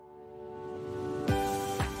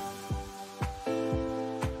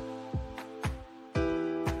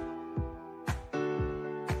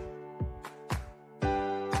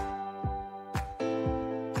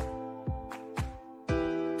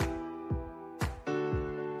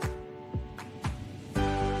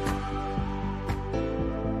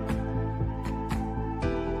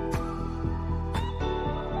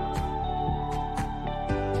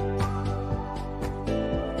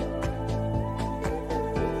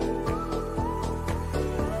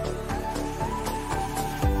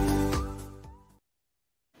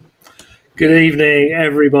Good evening,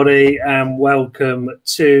 everybody, and welcome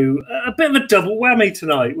to a bit of a double whammy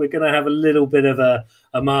tonight. We're going to have a little bit of a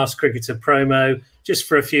Mars Cricketer promo just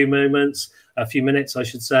for a few minutes, I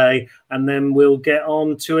should say, and then we'll get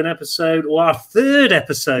on to an episode, or our third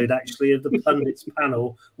episode, actually, of the Pundits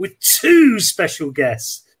panel with two special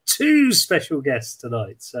guests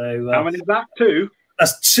tonight. So how many is that? Two?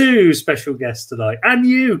 That's two special guests tonight, and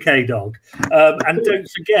you, KDog. And don't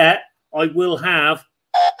forget, I will have...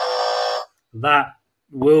 That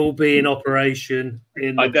will be in operation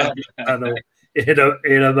in the panel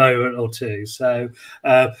in a moment or two. So,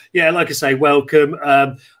 like I say, welcome.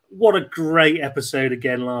 What a great episode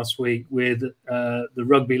again last week with the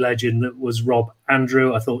rugby legend that was Rob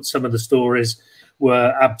Andrew. I thought some of the stories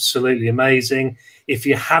were absolutely amazing. If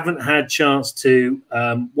you haven't had a chance to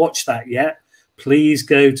watch that yet, please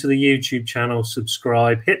go to the YouTube channel,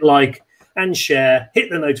 subscribe, hit like and share, hit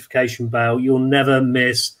the notification bell. You'll never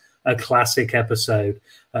miss a classic episode.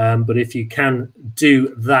 But if you can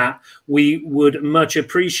do that, we would much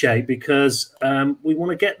appreciate, because we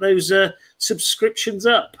want to get those subscriptions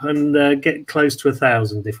up and get close to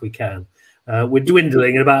 1,000 if we can. We're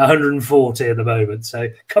dwindling at about 140 at the moment. So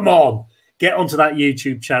come on, get onto that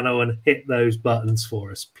YouTube channel and hit those buttons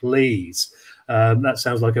for us, please. That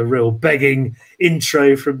sounds like a real begging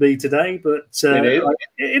intro from me today, but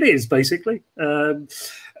it is basically.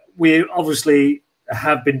 We obviously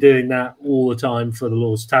have been doing that all the time for the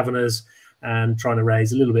Lord's Taverners and trying to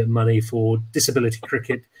raise a little bit of money for disability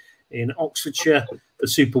cricket in Oxfordshire, the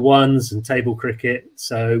Super Ones and table cricket.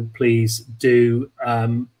 So please do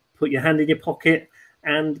put your hand in your pocket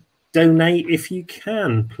and donate if you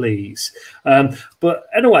can, please. But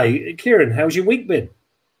anyway, Kieran, how's your week been?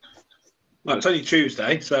 Well, it's only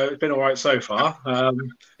Tuesday, so it's been all right so far.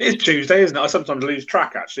 It is Tuesday, isn't it? I sometimes lose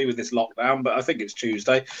track, actually, with this lockdown, but I think it's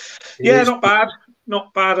Tuesday. Not bad.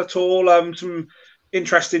 Not bad at all. Some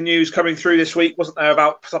interesting news coming through this week, wasn't there,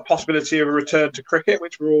 about the possibility of a return to cricket,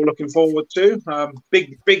 which we're all looking forward to.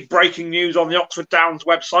 Big breaking news on the Oxford Downs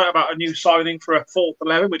website about a new signing for a fourth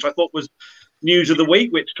 11, which I thought was news of the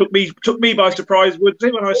week, which took me by surprise,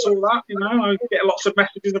 Woodsy, when I saw that. I get lots of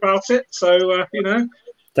messages about it, so I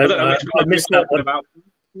don't know I missed that one. About.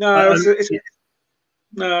 No,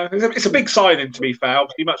 it's a big signing, to be fair.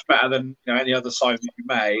 Obviously, much better than any other signing that you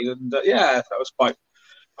made, and that was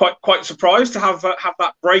quite surprised to have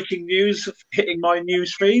that breaking news hitting my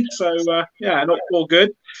news feed. So not all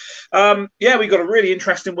good. We've got a really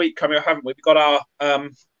interesting week coming up, haven't we? We've got our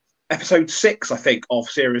episode 6, I think, of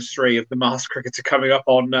series 3 of the Mars Cricketer coming up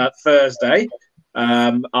on Thursday.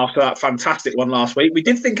 After that fantastic one last week, we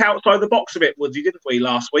did think outside the box a bit, Woodsy, didn't we?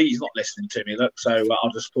 Last week, he's not listening to me. Look, so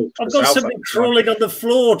I'll just talk to I've got something crawling on the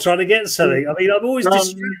floor trying to get something. I mean, I'm always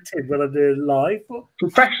distracted when I'm doing live.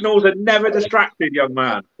 Professionals are never distracted, young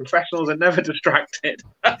man. Professionals are never distracted.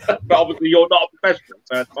 But obviously, you're not a professional,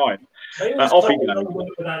 so that's fine. Off you go.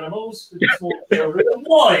 With animals,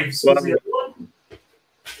 wives.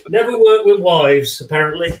 Never worked with wives,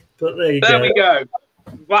 apparently. But there we go.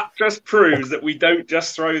 That just proves that we don't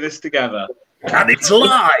just throw this together. And it's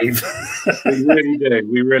live.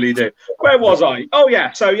 We really do. Where was I? Oh,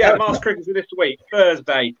 yeah. So, Mars Cricketer this week,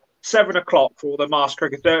 Thursday, 7 o'clock for the Mars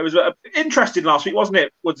Cricketer. It was interesting last week, wasn't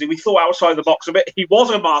it, Woodsy? We thought outside the box a bit. He was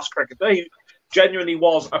a Mars Cricketer. He genuinely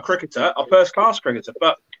was a cricketer, a first-class cricketer.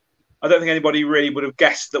 But I don't think anybody really would have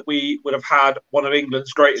guessed that we would have had one of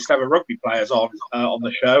England's greatest ever rugby players on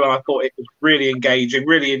the show. And I thought it was really engaging,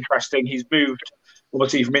 really interesting. He's moved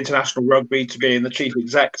obviously from international rugby to being the chief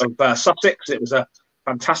exec of Sussex. It was a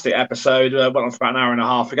fantastic episode. Went on for about an hour and a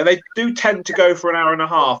half ago. They do tend to go for an hour and a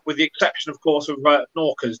half, with the exception, of course, of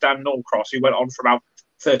Norca's, Dan Norcross, who went on for about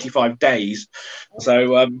 35 days.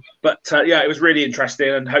 So, it was really interesting,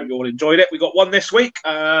 and hope you all enjoyed it. We got one this week.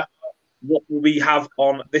 What will we have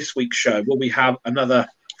on this week's show? Will we have another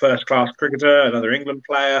first-class cricketer, another England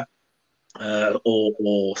player?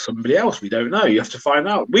 Or somebody else? We don't know. You have to find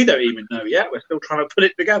out. We don't even know yet. We're still trying to put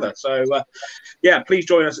it together. So, please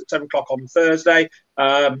join us at 7 o'clock on Thursday.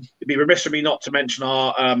 It'd be remiss of me not to mention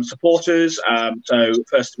our supporters. So,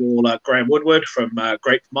 first of all, Graham Woodward from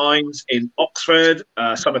Great Minds in Oxford,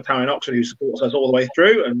 Summertown in Oxford, who supports us all the way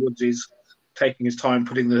through, and Woodsy's taking his time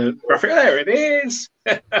putting the graphic. There it is.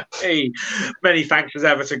 Hey, many thanks as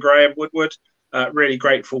ever to Graham Woodward. Really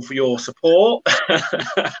grateful for your support.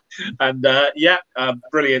 And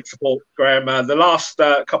brilliant support, Graham. The last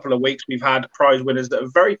couple of weeks, we've had prize winners that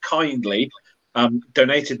have very kindly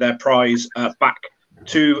donated their prize back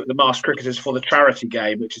to the Mars Cricketers for the charity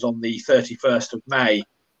game, which is on the 31st of May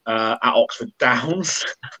at Oxford Downs.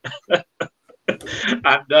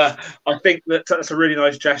 And I think that's a really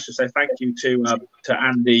nice gesture. So thank you to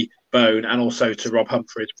Andy Bone and also to Rob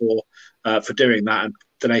Humphries for doing that and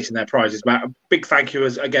donating their prizes back. A big thank you,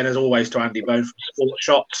 as always, to Andy Bone from Sports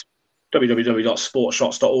Shots,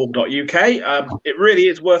 www.sportshots.org.uk. It really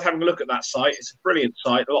is worth having a look at that site. It's a brilliant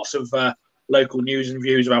site. Lots of local news and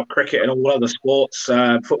views about cricket and all other sports,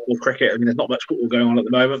 football, cricket. I mean, there's not much football going on at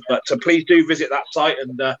the moment, but please do visit that site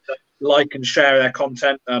and like and share their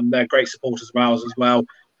content. They're great supporters of ours as well.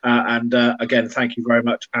 And again, thank you very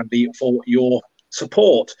much, Andy, for your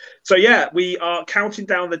support. So yeah, we are counting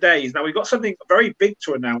down the days. Now we've got something very big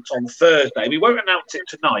to announce on Thursday. We won't announce it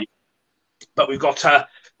tonight, but we've got a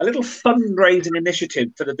little fundraising initiative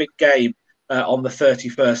for the big game on the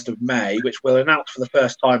 31st of May, which we'll announce for the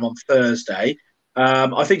first time on Thursday.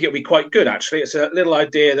 I think it'll be quite good, actually. It's a little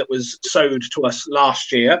idea that was sowed to us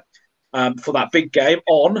last year for that big game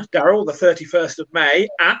on, Daryl, the 31st of May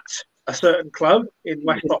at a certain club in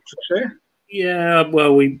West Oxfordshire. Yeah,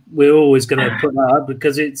 well, we're always going to put that up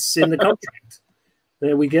because it's in the contract.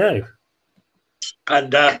 There we go.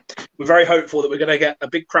 And we're very hopeful that we're going to get a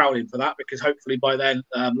big crowd in for that, because hopefully by then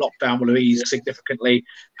lockdown will have eased significantly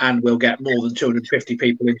and we'll get more than 250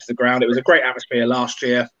 people into the ground. It was a great atmosphere last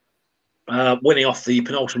year, winning off the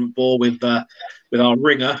penultimate ball with our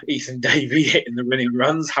ringer, Ethan Davey, hitting the winning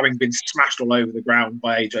runs, having been smashed all over the ground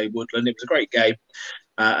by AJ Woodland. It was a great game.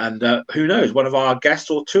 And who knows, one of our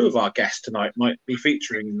guests or two of our guests tonight might be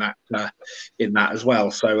featuring in that as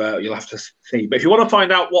well. So you'll have to see. But if you want to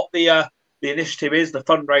find out what the initiative is, the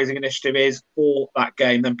fundraising initiative is for that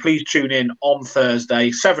game, then please tune in on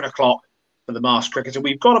Thursday, 7 o'clock for the Masked Cricketer.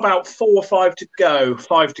 We've got about 5 to go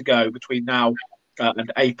between now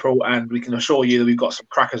and April, and we can assure you that we've got some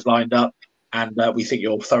crackers lined up. And we think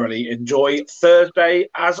you'll thoroughly enjoy Thursday,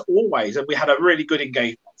 as always. And we had a really good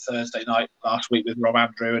engagement Thursday night last week with Rob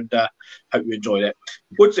Andrew, and hope you enjoyed it.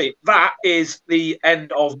 Woodsy, that is the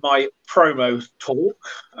end of my promo talk.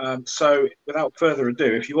 So without further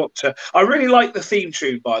ado, if you want to... I really like the theme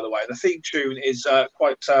tune, by the way. The theme tune is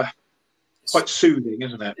quite soothing,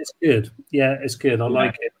 isn't it? It's good. Yeah, it's good. I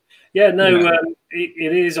like it. Yeah, no,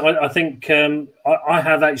 it is. I think I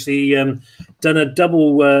have actually done a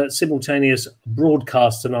double simultaneous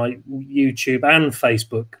broadcast tonight, YouTube and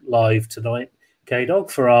Facebook Live tonight, KDog,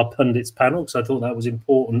 for our Pundits panel, because I thought that was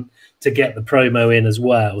important to get the promo in as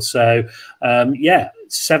well. So,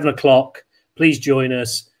 7 o'clock, please join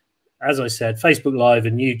us. As I said, Facebook Live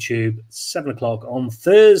and YouTube, 7 o'clock on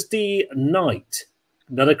Thursday night.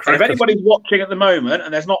 If anybody's watching at the moment,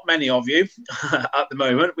 and there's not many of you at the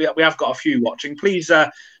moment, we have got a few watching, please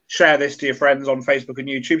share this to your friends on Facebook and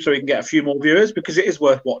YouTube so we can get a few more viewers, because it is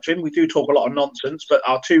worth watching. We do talk a lot of nonsense, but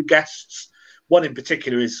our two guests, one in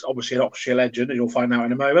particular is obviously an Oxfordshire legend, and you'll find out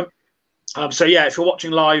in a moment. So yeah, if you're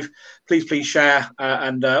watching live, please share.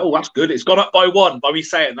 That's good. It's gone up by 1 by me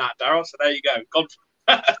saying that, Daryl. So there you go.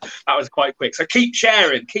 That was quite quick. So keep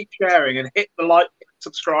sharing, and hit the like,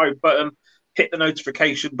 subscribe button. Hit the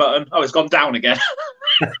notification button. Oh, it's gone down again.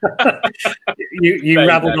 you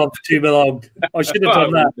rabbled on for too long. I should have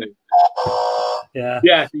done that.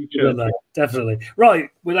 Yeah, you should. Definitely. Right.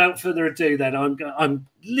 Without further ado, then I'm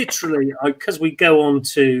literally, because we go on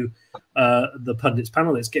to the Pundits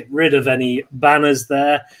panel. Let's get rid of any banners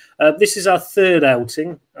there. This is our third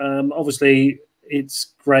outing. Obviously,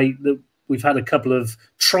 it's great that we've had a couple of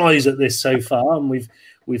tries at this so far, and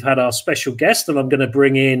we've had our special guest, and I'm going to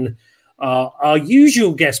bring in our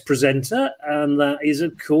usual guest presenter, and that is,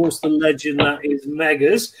 of course, the legend that is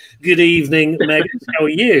Meggers. Good evening, Meggers. How are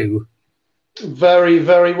you? Very,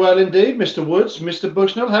 very well indeed, Mr. Woods. Mr.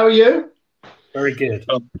 Bushnell, how are you? Very good.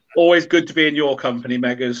 Always good to be in your company,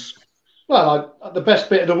 Meggers. Well, the best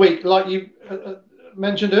bit of the week, like you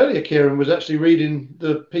mentioned earlier, Kieran, was actually reading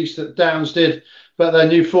the piece that Downs did about their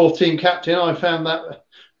new 14 captain. I found that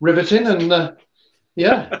riveting, and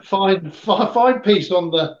fine piece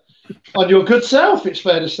on your good self, it's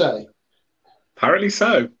fair to say. Apparently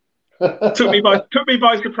so. took me by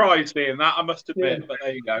surprise seeing that, I must admit. But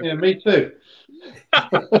there you go. Yeah, me too.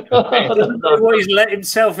 Doesn't know what he's let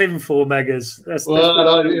himself in for, Meggers.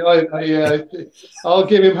 I'll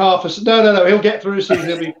give him half a... No, he'll get through soon.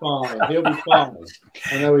 He'll be fine. I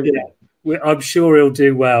know he will. I'm sure he'll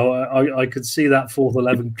do well. I could see that fourth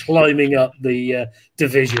 11 climbing up the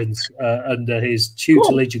divisions under his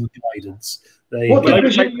tutelage and guidance. What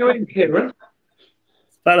division are you in, Kieran?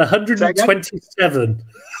 About 127.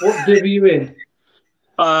 What div are you in?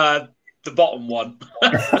 The bottom one.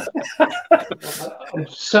 I'm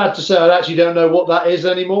sad to say I actually don't know what that is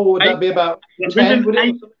anymore. Would that be about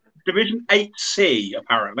 10? Division 8C,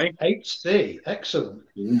 apparently. 8C, excellent.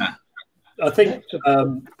 Yeah. I think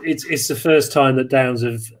it's the first time that Downs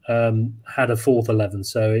have had a fourth 11,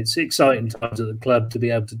 so it's exciting times at the club to be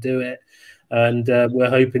able to do it, and we're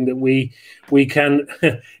hoping that we can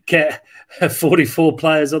get 44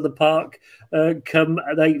 players on the park come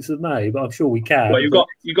the 8th of May. But I'm sure we can. Well,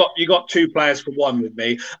 you got 2 players for 1 with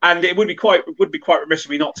me, and it would be quite remiss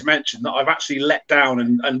of me not to mention that I've actually let down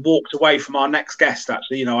and walked away from our next guest.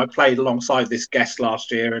 Actually, I played alongside this guest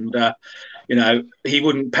last year, and he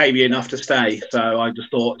wouldn't pay me enough to stay. So I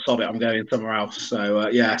just thought, sod it, I'm going somewhere else.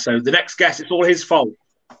 So, so the next guest, it's all his fault.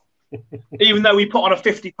 Even though we put on a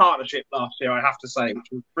 50 partnership last year, I have to say, which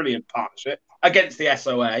was a brilliant partnership against the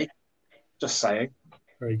SOA. Just saying.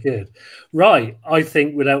 Very good. Right. I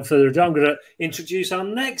think without further ado, I'm going to introduce our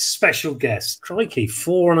next special guest. Crikey,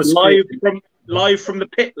 4 on a screen. Live from the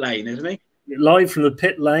pit lane, isn't he? Live from the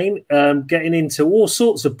pit lane, getting into all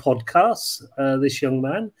sorts of podcasts, this young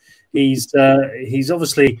man. He's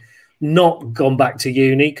obviously not gone back to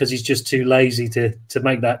uni because he's just too lazy to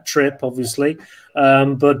make that trip, obviously.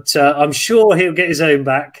 But I'm sure he'll get his own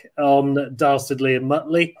back on Dastardly and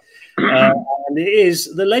Muttley. And it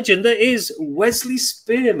is the legend that is Wesley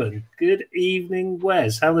Spearman. Good evening,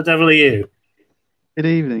 Wes. How the devil are you? Good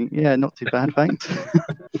evening. Yeah, not too bad, thanks.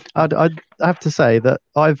 I'd have to say that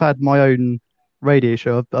I've had my own radio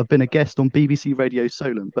show. I've been a guest on BBC Radio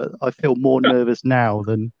Solent, but I feel more nervous now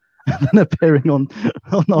than appearing on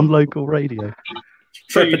local radio.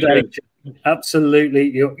 Trepidation.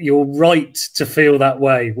 Absolutely. You're right to feel that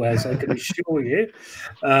way, Wes, I can assure you.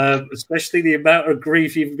 Especially the amount of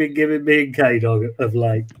grief you've been giving me and KDog of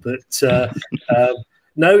late. But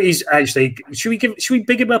no, he's actually. Should we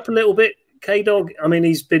big him up a little bit, KDog? I mean,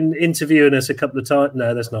 he's been interviewing us a couple of times.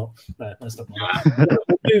 No, that's not. We'll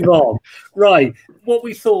move on. Right. What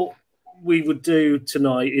we thought we would do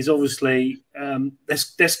tonight is obviously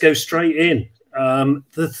let's go straight in.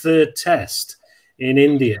 The third test in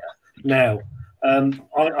India. Now, I'm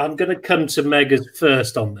going to come to Meggers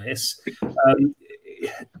first on this.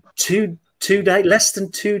 2 days, less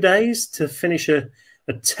than 2 days to finish a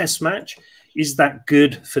test match. Is that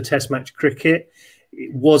good for test match cricket?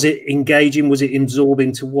 Was it engaging? Was it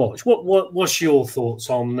absorbing to watch? What's your thoughts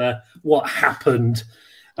on what happened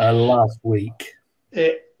last week?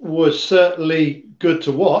 It was certainly good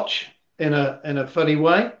to watch in a funny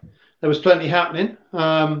way. There was plenty happening.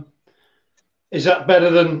 Is that better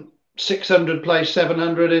than 600 plays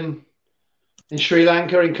 700 in Sri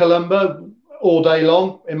Lanka, in Colombo, all day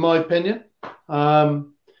long, in my opinion?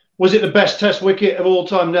 Was it the best test wicket of all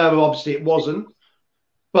time? No, obviously it wasn't.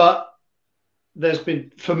 But there's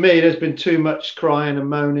been too much crying and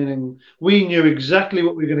moaning, and we knew exactly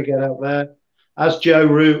what we were going to get out there. As Joe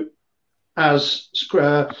Root, as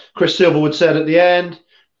Chris Silverwood said at the end,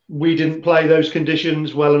 we didn't play those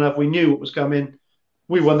conditions well enough. We knew what was coming.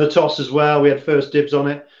 We won the toss as well. We had first dibs on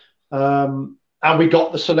it. And we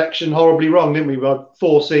got the selection horribly wrong, didn't we? We had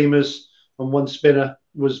 4 seamers and 1 spinner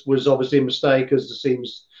was obviously a mistake, as the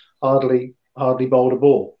seams hardly bowled a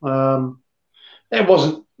ball. It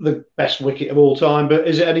wasn't the best wicket of all time, but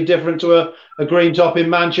is it any different to a green top in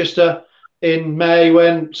Manchester in May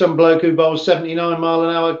when some bloke who bowls 79 mile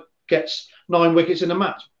an hour gets 9 wickets in a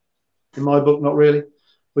match? In my book, not really.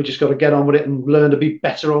 We just got to get on with it and learn to be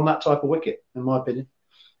better on that type of wicket, in my opinion,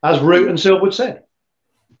 as Root and Silverwood said.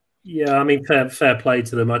 Yeah, I mean, fair play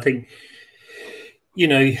to them. I think,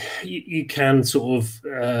 you can sort of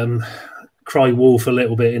cry wolf a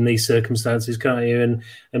little bit in these circumstances, can't you?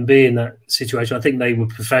 And be in that situation. I think they were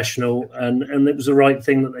professional, and it was the right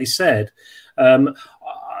thing that they said. I'll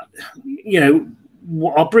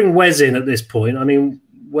bring Wes in at this point. I mean,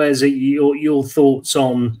 Wes, your thoughts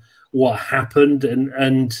on what happened,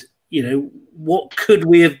 and what could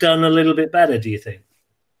we have done a little bit better, do you think?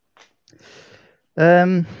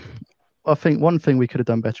 I think one thing we could have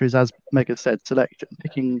done better is, as Meggers said, selection.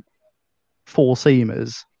 Picking 4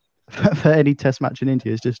 seamers for any test match in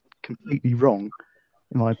India is just completely wrong,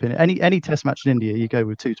 in my opinion. Any test match in India, you go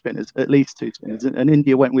with 2 spinners, at least 2 spinners, and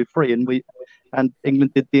India went with 3, and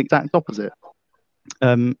England did the exact opposite.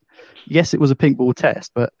 Yes, it was a pink ball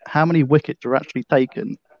test, but how many wickets were actually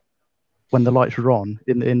taken when the lights were on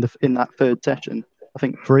in that third session? I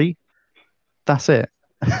think 3. That's it.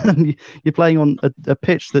 You're playing on a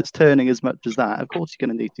pitch that's turning as much as that. Of course, you're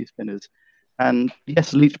going to need 2 spinners. And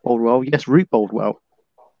yes, Leach bowled well. Yes, Root bowled well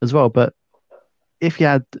as well. But if you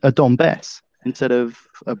had a Don Bess instead of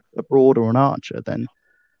a Broad or an Archer, then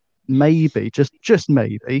maybe, just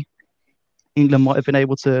maybe, England might have been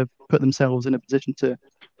able to put themselves in a position to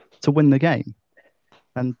win the game.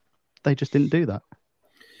 And they just didn't do that.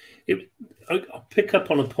 I'll pick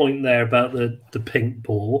up on a point there about the pink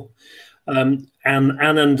ball. and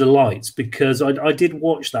under lights, because I did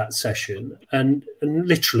watch that session and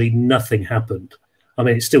literally nothing happened. I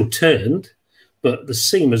mean, it still turned, but the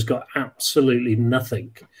seamers got absolutely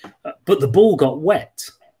nothing. But the ball got wet,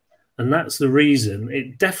 and that's the reason.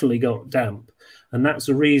 It definitely got damp, and that's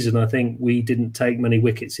the reason I think we didn't take many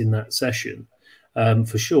wickets in that session,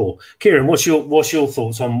 for sure. Kieran, what's your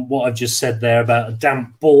thoughts on what I've just said there about a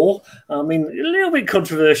damp ball? I mean, a little bit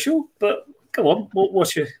controversial, but go on.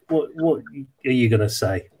 What are you going to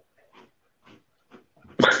say?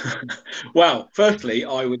 Well, firstly,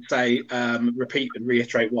 I would say repeat and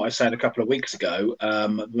reiterate what I said a couple of weeks ago,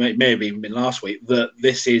 maybe even been last week, that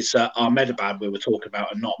this is Ahmedabad we were talking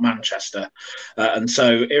about and not Manchester. And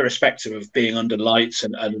so irrespective of being under lights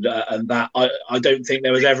and that, I don't think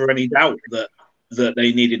there was ever any doubt that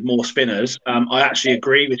they needed more spinners. I actually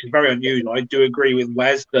agree, which is very unusual. I do agree with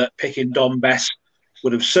Wes that picking Dom Bess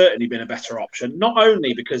would have certainly been a better option, not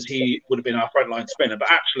only because he would have been our frontline spinner,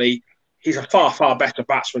 but actually he's a far, far better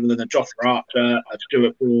batsman than a Jofra Archer, a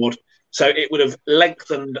Stuart Broad. So it would have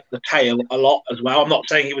lengthened the tail a lot as well. I'm not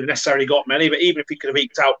saying he would have necessarily got many, but even if he could have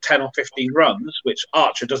eked out 10 or 15 runs, which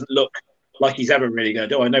Archer doesn't look like he's ever really going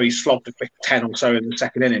to do. I know he's slogged a quick 10 or so in the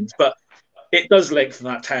second innings, but it does lengthen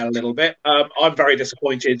that tail a little bit. I'm very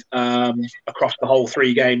disappointed across the whole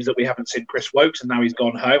 3 games that we haven't seen Chris Wokes, and now he's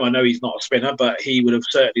gone home. I know he's not a spinner, but he would have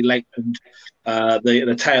certainly lengthened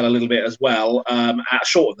the tail a little bit as well,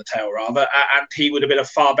 shortened the tail rather, and he would have been a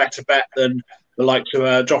far better bet than the likes of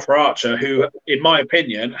Jofra Archer, who, in my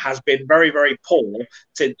opinion, has been very, very poor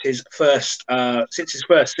since his first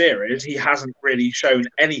series. He hasn't really shown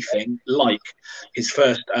anything like his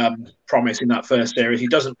first promise in that first series. He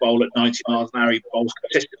doesn't bowl at 90 miles an hour. He bowls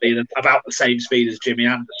consistently at about the same speed as Jimmy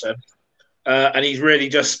Anderson. And he's really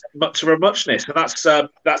just much of a muchness, and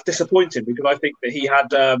that's disappointing, because I think that he had,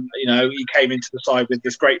 he came into the side with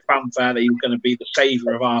this great fanfare that he was going to be the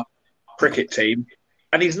saviour of our cricket team,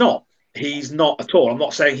 and he's not. He's not at all. I'm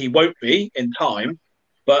not saying he won't be in time,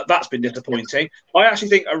 but that's been disappointing. I actually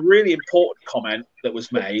think a really important comment that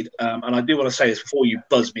was made, and I do want to say this before you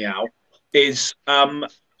buzz me out, is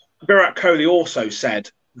Virat Kohli also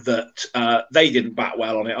said that they didn't bat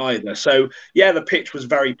well on it either. So, yeah, the pitch was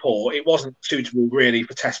very poor. It wasn't suitable really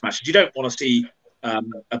for test matches. You don't want to see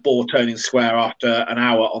a ball turning square after an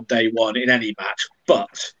hour on day one in any match,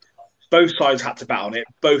 but both sides had to bat on it.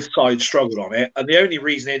 Both sides struggled on it. And the only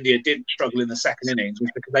reason India didn't struggle in the second innings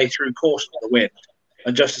was because they threw caution to the wind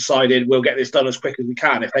and just decided, we'll get this done as quick as we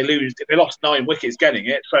can. If they lost 9 wickets getting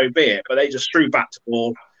it, so be it. But they just threw back to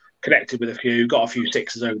ball, connected with a few, got a few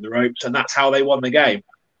sixes over the ropes, and that's how they won the game.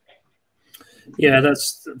 Yeah,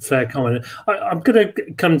 that's a fair comment. I'm going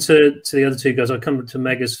to come to the other 2 guys. I'll come to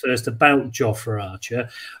Meggers first about Jofra Archer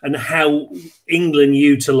and how England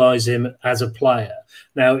utilise him as a player.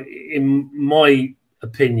 Now, in my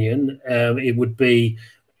opinion, it would be,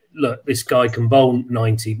 look, this guy can bowl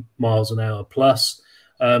 90 miles an hour plus.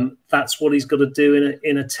 That's what he's got to do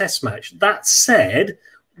in a test match. That said,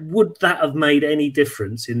 would that have made any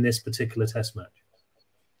difference in this particular test match?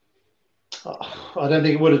 I don't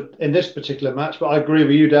think it would have in this particular match, but I agree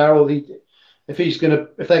with you, Darryl. If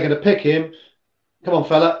they're going to pick him, come on,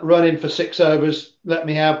 fella, run in for 6 overs. Let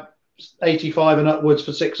me have 85 and upwards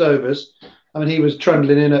for 6 overs. I mean, he was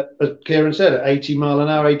trundling in at, as Kieran said, at 80 mile an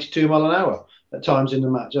hour, 82 mile an hour at times in the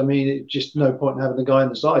match. I mean, it's just no point in having the guy on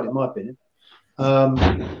the side, in my opinion.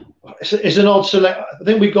 It's an odd select. I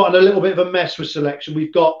think we've gotten a little bit of a mess with selection.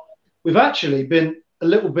 We've actually been a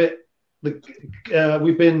little bit.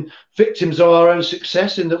 We've been victims of our own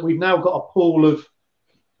success in that we've now got a pool of,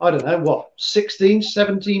 16,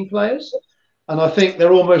 17 players. And I think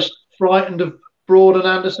they're almost frightened of Broad and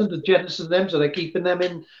Anderson to jettison them, so they're keeping them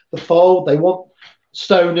in the fold. They want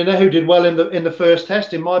Stone in there, who did well in the first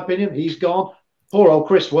test, in my opinion. He's gone. Poor old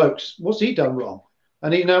Chris Wokes. What's he done wrong?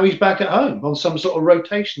 And now he's back at home on some sort of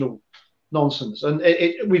rotational nonsense. And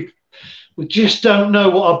we just don't know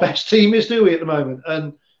what our best team is, do we, at the moment?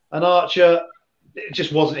 And Archer, it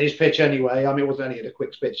just wasn't his pitch anyway. I mean, it wasn't any of the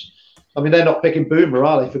quick pitch. I mean, they're not picking Boomer,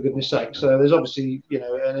 are they, for goodness sake? So there's obviously,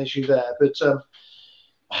 an issue there. But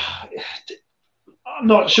I'm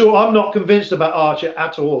not sure. I'm not convinced about Archer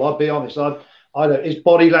at all. I'll be honest. I don't. His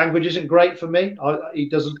body language isn't great for me. He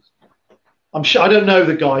doesn't. I'm sure. I don't know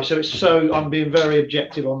the guy, so I'm being very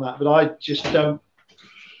objective on that. But I just don't.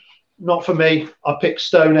 Not for me. I pick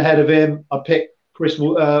Stone ahead of him. I pick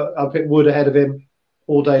I pick Wood ahead of him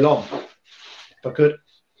all day long, if I could.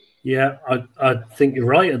 Yeah, I think you're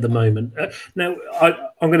right at the moment. Now,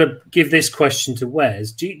 I'm going to give this question to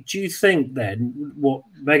Wes. Do you think then what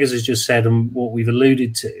Meggers has just said and what we've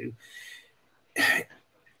alluded to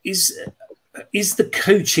is the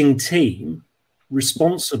coaching team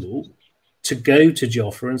responsible to go to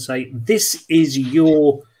Jofra and say, this is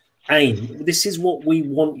your aim. This is what we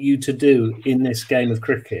want you to do in this game of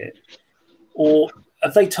cricket. Or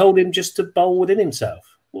have they told him just to bowl within himself?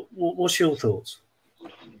 What's your thoughts?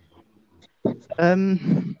 I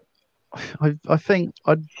think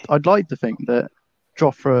I'd like to think that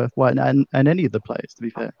Jofra, and any of the players, to be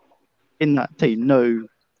fair, in that team know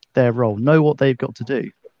their role, know what they've got to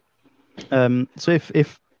do. So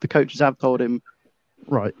if the coaches have told him,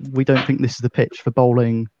 right, we don't think this is the pitch for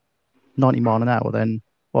bowling 90 mile an hour, then,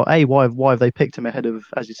 well, A, why have they picked him ahead of,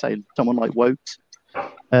 as you say, someone like Woes?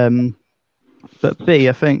 But B,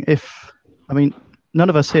 I think none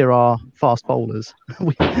of us here are fast bowlers.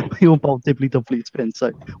 we all bowl dibbly-dobbly spin,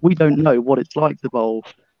 so we don't know what it's like to bowl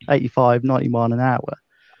 85, 90 mile an hour.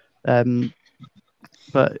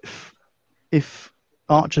 But if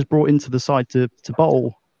Archer's brought into the side to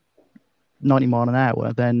bowl 90 mile an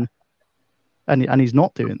hour, then and he's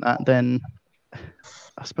not doing that, then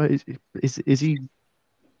I suppose is he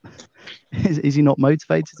not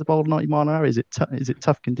motivated to bowl 90 mile an hour? Is it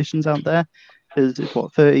tough conditions out there? Because it's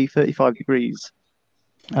 30, 35 degrees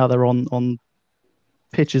out there on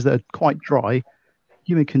pitches that are quite dry,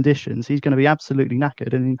 humid conditions. He's going to be absolutely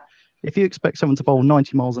knackered. And if you expect someone to bowl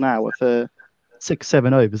 90 miles an hour for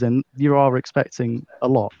 6-7 overs, then you are expecting a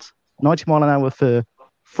lot. 90 mile an hour for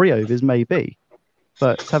 3 overs, maybe,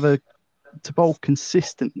 but to bowl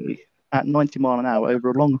consistently at 90 mile an hour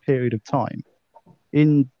over a long period of time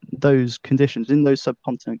in those conditions, in those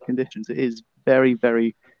subcontinent conditions, it is very,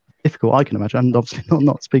 very difficult. I can imagine. I'm obviously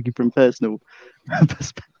not speaking from personal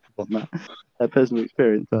perspective on that, personal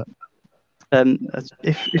experience, but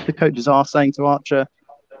if the coaches are saying to Archer,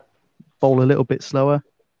 bowl a little bit slower,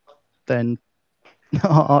 then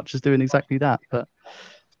Archer's doing exactly that. But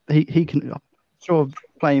he can, sure,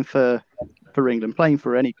 playing for England, playing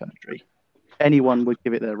for any country, anyone would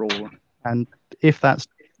give it their all. And if that's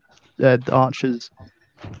Archer's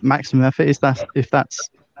maximum effort, if that's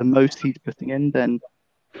the most he's putting in, then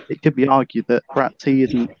it could be argued that perhaps he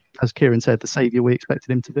isn't, as Kieran said, the saviour we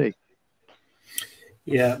expected him to be.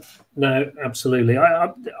 Yeah, no, absolutely.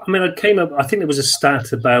 I came up. I think there was a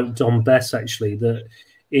stat about Dom Bess actually that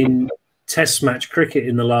in Test match cricket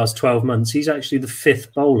in the last 12 months, he's actually the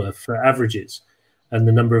 5th bowler for averages and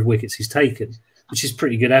the number of wickets he's taken, which is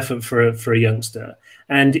pretty good effort for a youngster.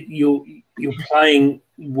 And you're playing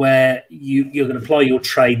where you're going to apply your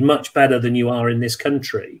trade much better than you are in this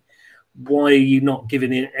country. Why are you not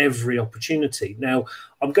giving it every opportunity? Now,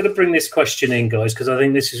 I'm going to bring this question in, guys, because I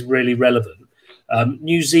think this is really relevant.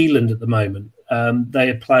 New Zealand at the moment, they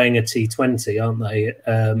are playing a T20, aren't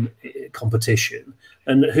they, competition.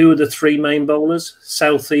 And who are the 3 main bowlers?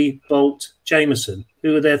 Southey, Bolt, Jameson.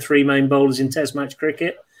 Who are their 3 main bowlers in Test match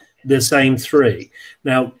cricket? The same 3.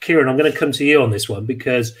 Now, Kieran, I'm going to come to you on this one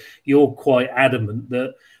because you're quite adamant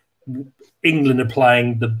that England are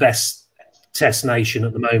playing the best Test nation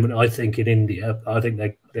at the moment, I think, in India. I think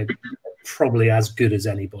they're probably as good as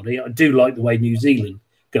anybody. I do like the way New Zealand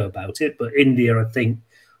go about it, but India, I think,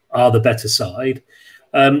 are the better side.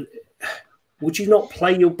 Would you not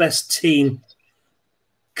play your best team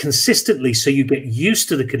consistently so you get used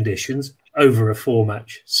to the conditions over a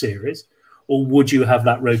 4-match series, or would you have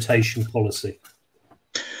that rotation policy?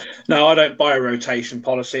 No, I don't buy a rotation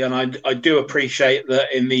policy, and I do appreciate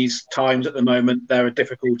that in these times at the moment there are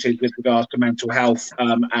difficulties with regards to mental health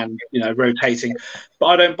and rotating. But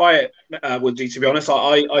I don't buy it, Woodsy. To be honest,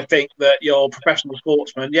 I think that you're a professional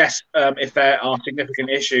sportsman. Yes, if there are significant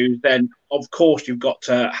issues, then of course you've got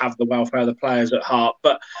to have the welfare of the players at heart.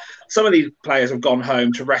 But some of these players have gone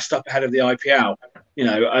home to rest up ahead of the IPL.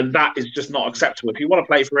 And that is just not acceptable. If you want to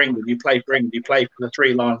play for England, you play for England. You play for the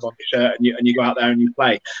 3 lines on your shirt, and you go out there and you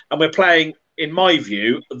play. And we're playing, in my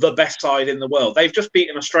view, the best side in the world. They've just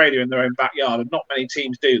beaten Australia in their own backyard, and not many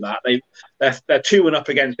teams do that. They're 2-1 up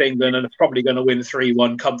against England and are probably going to win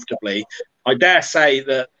 3-1 comfortably. I dare say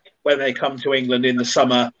that when they come to England in the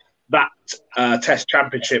summer, that Test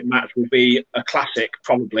Championship match will be a classic,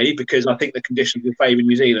 probably, because I think the conditions will favour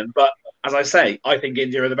New Zealand. But as I say, I think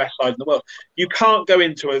India are the best side in the world. You can't go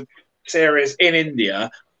into a series in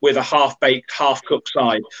India with a half-baked, half-cooked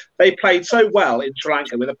side. They played so well in Sri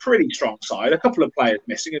Lanka with a pretty strong side, a couple of players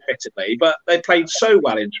missing, admittedly, but they played so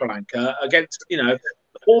well in Sri Lanka against,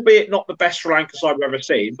 albeit not the best Sri Lanka side we've ever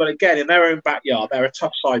seen, but again, in their own backyard, they're a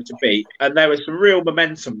tough side to beat, and there was some real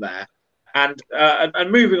momentum there. And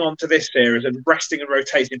moving on to this series and resting and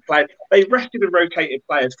rotating players, they rested and rotated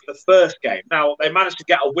players for the first game. Now, they managed to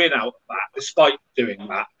get a win out of that despite doing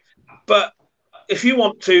that. But if you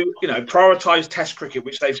want to, prioritise Test cricket,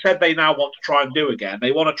 which they've said they now want to try and do again,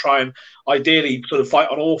 they want to try and ideally sort of fight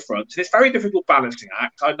on all fronts. It's a very difficult balancing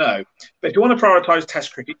act, I know. But if you want to prioritise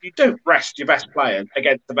Test cricket, you don't rest your best players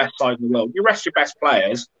against the best side in the world. You rest your best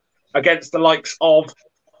players against the likes of,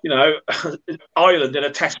 Ireland in a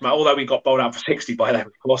Test match, although we got bowled out for 60 by them,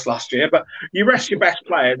 of course, last year. But you rest your best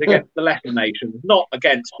players against the lesser nations, not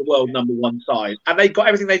against the world #1 side. And they've got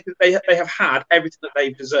everything they have had, everything that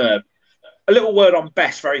they've deserved. A little word on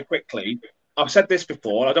Best very quickly. I've said this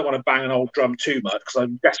before, and I don't want to bang an old drum too much because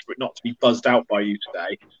I'm desperate not to be buzzed out by you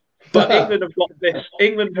today. But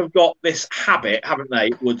England have got this habit, haven't they,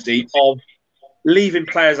 Woodsy, of leaving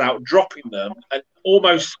players out, dropping them, and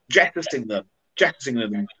almost jettisoning them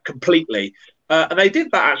completely. And they did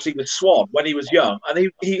that actually with Swan when he was young,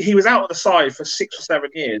 and he was out of the side for 6 or 7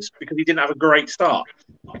 years because he didn't have a great start.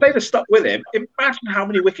 If they'd have stuck with him, imagine how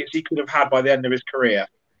many wickets he could have had by the end of his career.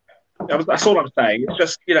 That's all I'm saying. It's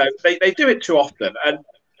just, they do it too often. And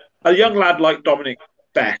a young lad like Dominic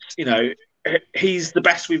Best, he's the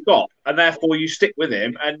best we've got. And therefore you stick with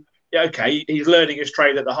him. And, okay, he's learning his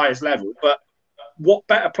trade at the highest level. But what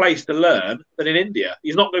better place to learn than in India?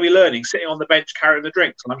 He's not going to be learning sitting on the bench carrying the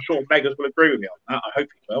drinks. And I'm sure Meggers will agree with me on that. I hope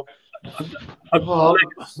he will.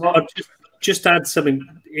 I'll just add something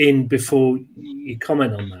in before you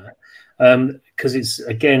comment on that. Because it's,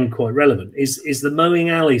 again, quite relevant, is the Mowing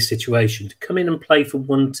Alley situation. To come in and play for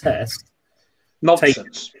one test,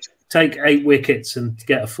 nonsense. Take 8 wickets and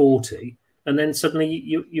get a 40, and then suddenly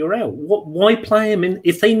you're out. Why play him?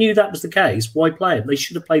 If they knew that was the case, why play him? They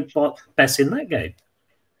should have played Best in that game.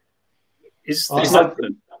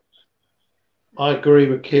 I agree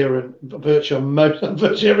with Kieran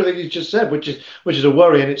virtually everything he's just said, which is a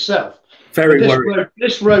worry in itself. Very worried.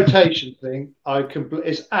 This rotation thing,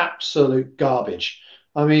 is absolute garbage.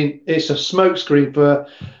 I mean, it's a smokescreen for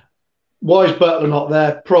why is Butler not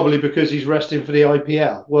there? Probably because he's resting for the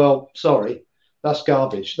IPL. Well, sorry, that's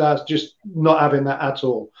garbage. That's just not having that at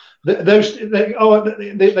all. They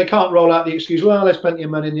can't roll out the excuse. Well, there's plenty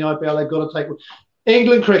of money in the IPL. They've got to take.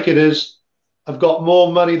 England cricketers have got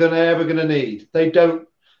more money than they're ever going to need. They don't.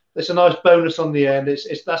 It's a nice bonus on the end. That's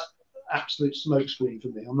absolute smokescreen for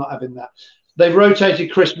me. I'm not having that. They've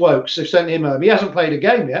rotated Chris Wokes. They've sent him home. He hasn't played a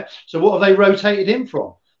game yet. So what have they rotated him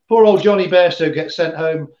from? Poor old Johnny Bairstow gets sent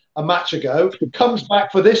home a match ago, comes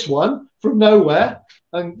back for this one from nowhere,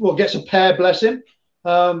 and gets a pair. Bless him.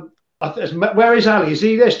 Where is Ali? Is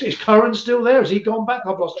he there? Is Curran still there? Has he gone back?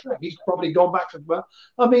 I've lost track. He's probably gone back as well.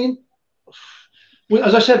 I mean,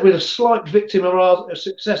 as I said, we're a slight victim of our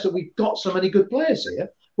success that we've got so many good players here.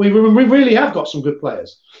 We really have got some good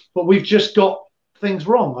players, but we've just got things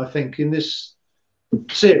wrong, I think, in this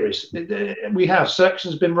series. We have.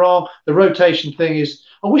 Selection's been wrong. The rotation thing is...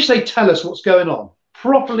 I wish they'd tell us what's going on.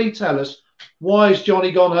 Properly tell us why has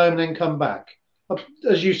Johnny gone home and then come back.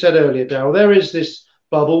 As you said earlier, Daryl, there is this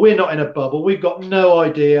bubble. We're not in a bubble. We've got no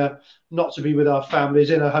idea not to be with our families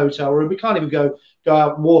in a hotel room. We can't even go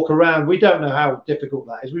out and walk around. We don't know how difficult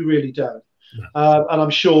that is. We really don't. No. And I'm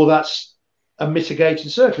sure that's a mitigating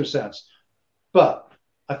circumstance, but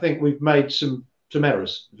I think we've made some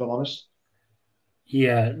errors, if I'm honest.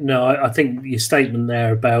 Yeah, no, I think your statement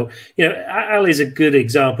there about, Ali's a good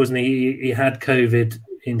example, isn't he? He had COVID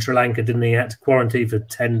in Sri Lanka, didn't he? He had to quarantine for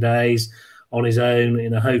 10 days on his own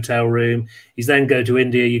in a hotel room. He's then go to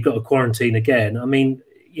India, you've got to quarantine again. I mean,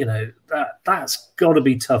 that's got to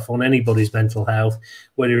be tough on anybody's mental health,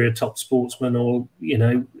 whether you're a top sportsman or,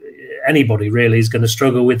 anybody really is going to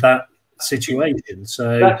struggle with that situation.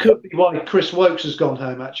 So that could be why Chris Wokes has gone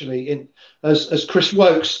home, actually, as Chris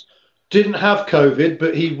Wokes didn't have COVID,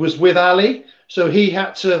 but he was with Ali, so he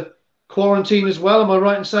had to quarantine as well. Am I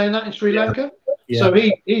right in saying that, in Sri Lanka? Yeah. So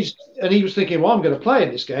he was thinking, well, I'm going to play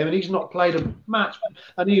in this game, and he's not played a match,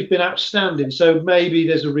 and he's been outstanding. So maybe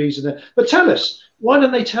there's a reason there. But tell us, why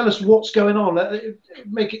don't they tell us what's going on?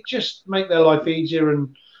 Make their life easier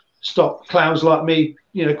and stop clowns like me,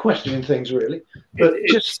 questioning things really. But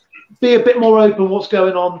just be a bit more open what's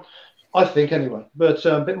going on, I think, anyway. But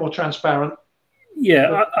a bit more transparent.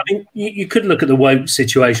 Yeah, I mean, you could look at the Woke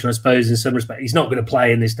situation, I suppose, in some respect. He's not going to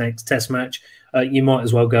play in this next Test match. You might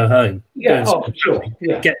as well go home. Yeah, sure.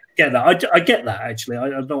 Yeah. Get that. I get that, actually.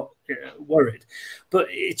 I'm not worried. But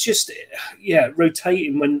it's just,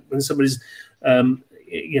 rotating when somebody's,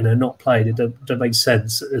 not played, it don't make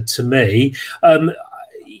sense to me.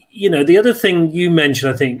 The other thing you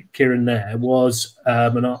mentioned, I think, Kieran, there was,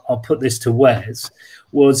 and I'll put this to Wes,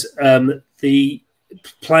 was the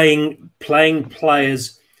playing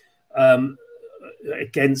players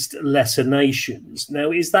against lesser nations.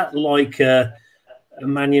 Now, is that like a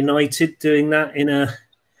Man United doing that in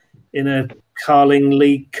a Carling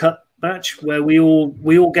League Cup match where we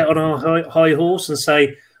all get on our high horse and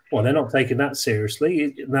say, well, they're not taking that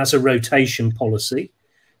seriously. And that's a rotation policy.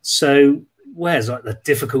 So where's like the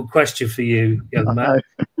difficult question for you, young man?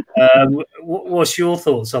 What's your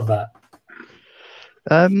thoughts on that?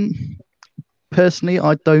 Personally,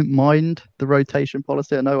 I don't mind the rotation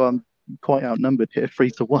policy. I know I'm quite outnumbered here,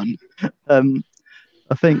 3-1. I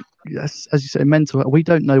think, yes, as you say, mental. We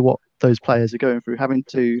don't know what those players are going through, having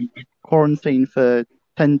to quarantine for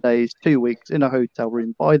 10 days, 2 weeks in a hotel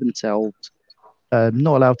room by themselves,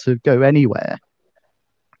 not allowed to go anywhere.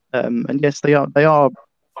 And yes, they are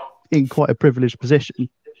in quite a privileged position,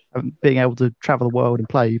 being able to travel the world and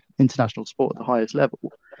play international sport at the highest level.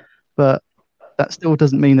 But that still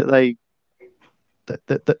doesn't mean that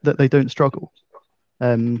they don't struggle.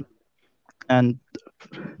 And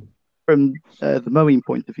from the mowing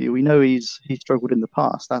point of view, we know he's struggled in the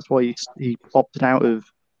past. That's why he opted out of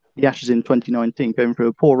the Ashes in 2019, going through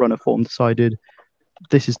a poor run of form, decided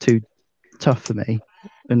this is too tough for me,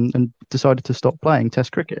 and decided to stop playing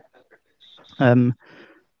Test cricket.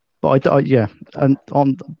 But and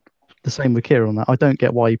on the same with Kieran on that, I don't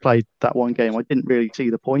get why he played that one game. I didn't really see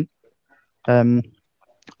the point. I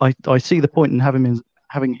see the point in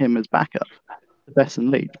having him as backup to Bess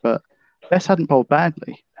and Leach, but Bess hadn't bowled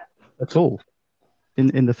badly at all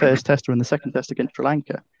in the first test or in the second test against Sri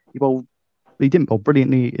Lanka. He didn't bowl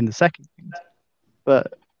brilliantly in the second,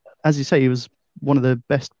 but as you say, he was one of the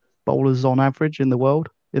best bowlers on average in the world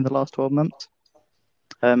in the last 12 months.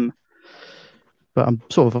 But I'm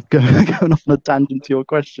sort of going off on a tangent to your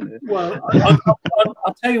question here. Well,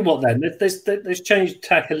 I'll tell you what then. Let's change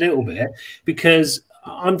tack a little bit, because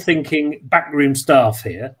I'm thinking backroom staff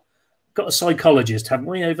here. Got a psychologist, haven't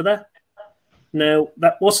we, over there? Now,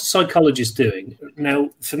 what's the psychologist doing? Now,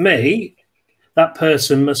 for me, that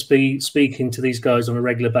person must be speaking to these guys on a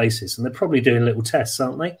regular basis, and they're probably doing little tests,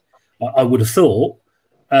 aren't they? I would have thought.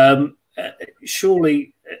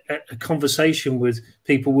 Surely a conversation with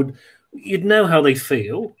people you'd know how they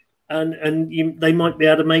feel, and they might be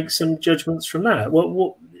able to make some judgments from that.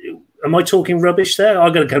 What am I talking rubbish there?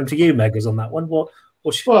 I'm going to come to you, Meggers, on that one. Well,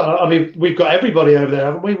 I mean, we've got everybody over there,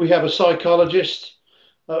 haven't we? We have a psychologist.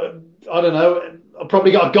 I don't know. I've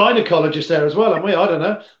probably got a gynecologist there as well, haven't we? I don't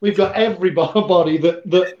know. We've got everybody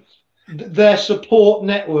that their support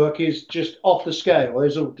network is just off the scale.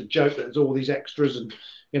 There's all the joke that there's all these extras, and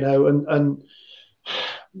and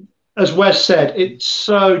as Wes said, it's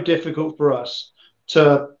so difficult for us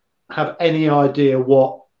to have any idea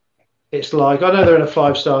what it's like. I know they're in a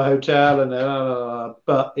 5-star hotel, and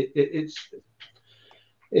but it's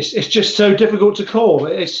just so difficult to call.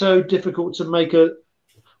 It's so difficult to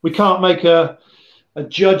we can't make a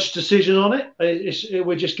judge decision on it.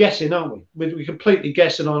 We're just guessing, aren't we? We're completely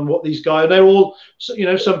guessing on what these guys. They're all,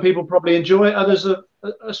 some people probably enjoy it, others are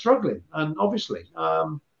struggling, and obviously.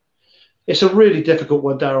 It's a really difficult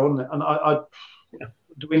one, Darryl, isn't it? And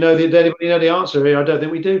do we know anybody know the answer here? I don't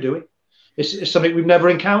think we do we? It's something we've never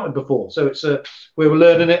encountered before. So we're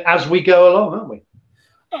learning it as we go along, aren't we?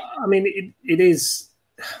 I mean, it's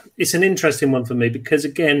an interesting one for me, because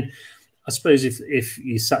again, I suppose if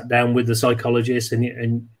you sat down with the psychologist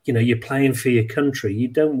and you're playing for your country, you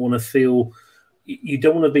don't want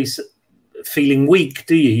to be feeling weak,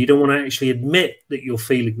 do you? You don't want to actually admit that you're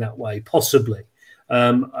feeling that way, possibly.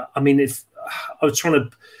 I mean, if I was trying to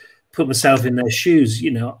put myself in their shoes,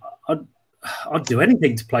 I'd do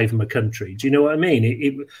anything to play for my country. Do you know what I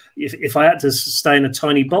mean? If I had to stay in a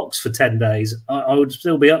tiny box for 10 days, I would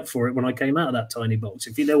still be up for it when I came out of that tiny box,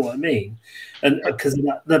 if you know what I mean. And because of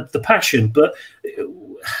the passion. But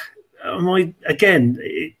you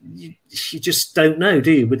just don't know,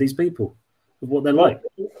 do you, with these people, of what they're like.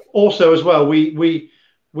 Also, as well, we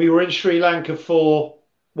were in Sri Lanka for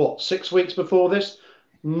 6 weeks before this.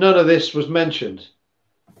 None of this was mentioned.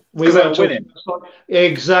 We were winning.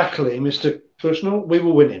 Exactly, Mr. Bushnell. We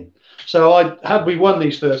were winning. So had we won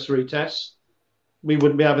these first 3 tests, we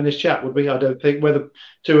wouldn't be having this chat, would we? I don't think. Whether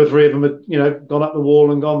 2 or 3 of them had, gone up the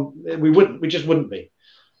wall and gone, we wouldn't. We just wouldn't be.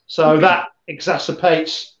 So that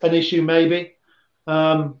exacerbates an issue, maybe.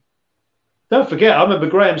 Don't forget, I remember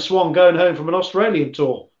Graham Swan going home from an Australian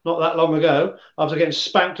tour not that long ago after getting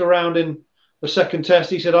spanked around in the second test.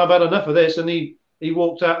 He said, "I've had enough of this," and he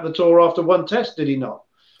walked out of the tour after 1 test, did he not?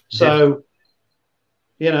 So,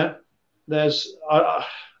 there's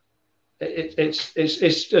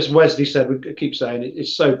it's as Wesley said. We keep saying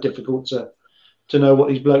it's so difficult to know what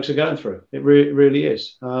these blokes are going through. It really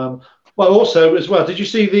is. Well, also as well, did you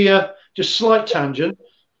see the just slight tangent,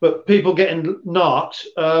 but people getting narked?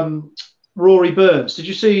 Rory Burns. Did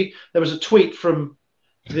you see there was a tweet from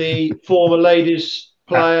the former ladies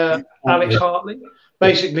player, Alex Hartley,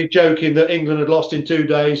 basically joking that England had lost in 2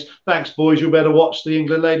 days. Thanks, boys. You better watch the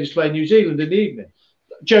England ladies play New Zealand in the evening.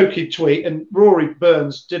 Joking tweet, and Rory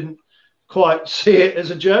Burns didn't quite see it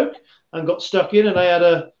as a joke and got stuck in, and they had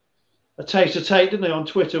a taste of tape, didn't they, on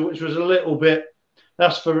Twitter, which was a little bit,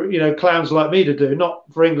 that's for, clowns like me to do, not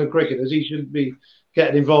for England cricketers. He shouldn't be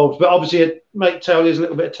getting involved. But obviously, it might tell there's a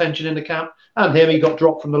little bit of tension in the camp, and he got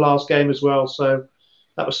dropped from the last game as well. So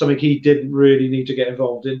that was something he didn't really need to get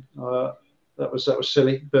involved in. That was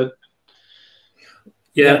silly, but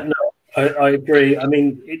yeah. No, I agree. I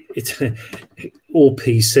mean, it's all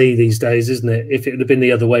PC these days, isn't it? If it had been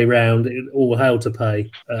the other way round, it all hell to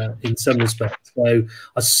pay in some respects. So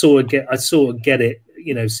I sort of get it,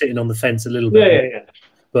 sitting on the fence a little bit. Yeah.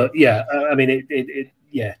 But yeah, I mean,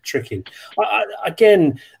 tricky.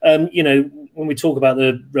 Again, when we talk about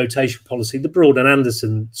the rotation policy, the Broad and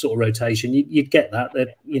Anderson sort of rotation, you'd get that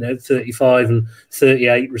 35 and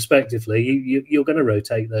 38 respectively. You're going to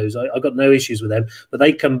rotate those. I've got no issues with them, but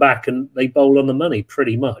they come back and they bowl on the money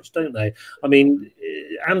pretty much, don't they? I mean,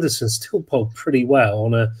 Anderson still bowled pretty well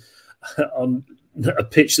on a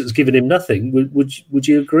pitch that's given him nothing. Would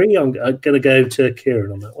you agree? I'm going to go to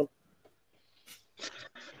Kieran on that one.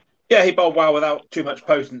 Yeah, he bowled well without too much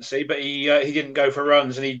potency, but he didn't go for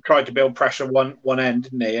runs, and he tried to build pressure one end,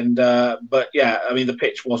 didn't he? And but yeah, I mean, the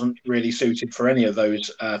pitch wasn't really suited for any of those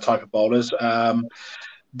type of bowlers.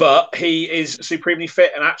 But he is supremely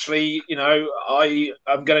fit, and actually,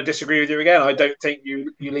 I'm going to disagree with you again. I don't think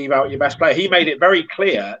you leave out your best player. He made it very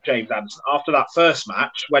clear, James Anderson, after that first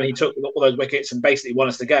match when he took all those wickets and basically won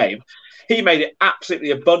us the game. He made it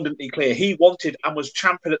absolutely abundantly clear he wanted and was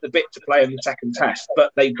champing at the bit to play in the second test,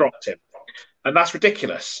 but they dropped him. And that's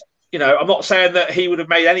ridiculous. I'm not saying that he would have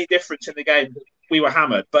made any difference in the game. We were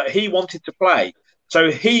hammered, but he wanted to play. So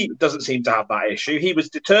he doesn't seem to have that issue. He was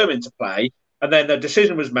determined to play. And then the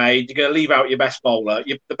decision was made, you're going to leave out your best bowler.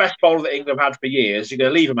 The best bowler that England have had for years, you're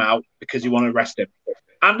going to leave him out because you want to rest him.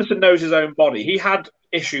 Anderson knows his own body. He had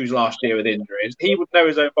issues last year with injuries. He would know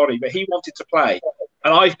his own body, but he wanted to play.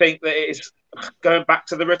 And I think that it's going back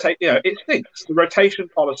to the rotation. It stinks. The rotation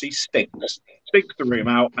policy stinks. Stinks the room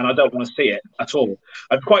out, and I don't want to see it at all.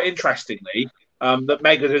 And quite interestingly, that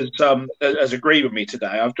Meggers has agreed with me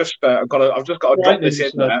today. I've just got to drop this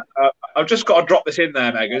in there. I've just got to drop this in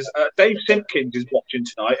there, Meggers. Dave Simpkins is watching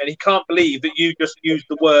tonight, and he can't believe that you just used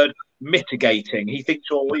the word mitigating. He thinks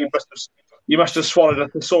you must have swallowed a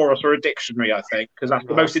thesaurus or a dictionary, I think, because that's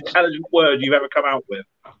the most intelligent word you've ever come out with.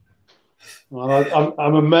 Well,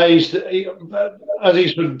 I'm amazed. As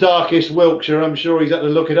he's from darkest Wiltshire, I'm sure he's had to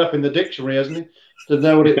look it up in the dictionary, hasn't he? To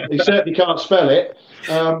know what he certainly can't spell it.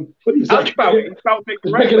 But he's going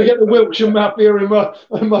to get the Wiltshire Mafia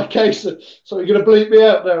in my case. So you're going to bleep me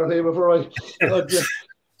out there here before I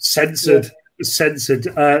censored.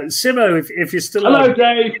 Simo, if you're still hello,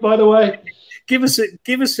 Dave. By the way, give us a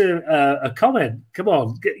comment. Come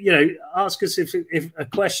on, ask us if a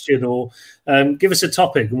question or give us a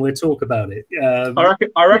topic and we'll talk about it.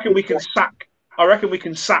 I reckon we can sack. I reckon we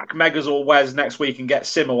can sack Meggers or Wes next week and get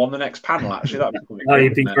Simo on the next panel. Actually, that'd be cool.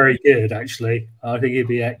 He'd be very good. Actually, I think he'd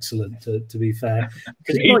be excellent. To be fair,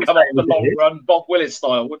 because he'd come up the long run, Bob Willis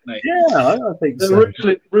style, wouldn't he? Yeah, I think so.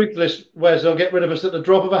 Ruthless Wes, they'll get rid of us at the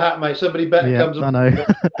drop of a hat, mate. Somebody better comes. I know.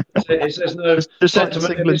 There's no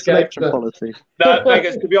sentiment selection policy. No,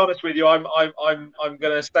 Meggers, to be honest with you, I'm going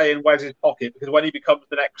to stay in Wes's pocket because when he becomes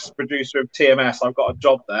the next producer of TMS, I've got a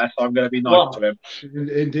job there, so I'm going to be nice to him.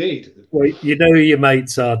 Indeed. Well, you know who your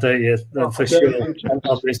mates are, don't you? For sure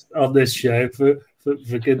on this show. For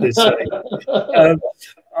goodness' sake.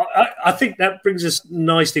 I think that brings us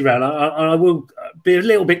nicely round. I will be a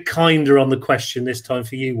little bit kinder on the question this time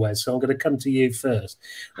for you, Wes. So I'm going to come to you first.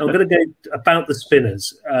 I'm going to go about the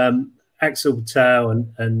spinners. Axel Patel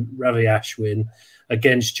and Ravi Ashwin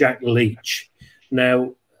against Jack Leach.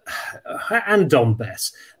 Now, and Don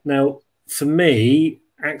Bess. Now, for me,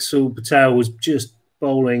 Axel Patel was just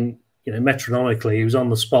bowling, metronomically. He was on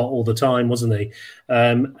the spot all the time, wasn't he?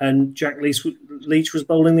 And Jack Leach was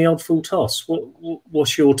bowling the odd full toss.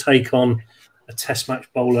 What's your take on a Test match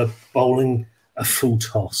bowler bowling a full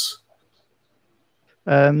toss?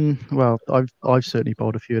 Well, I've certainly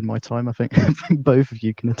bowled a few in my time. I think both of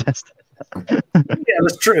you can attest. Yeah,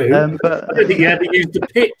 that's true. But I don't think you had to use the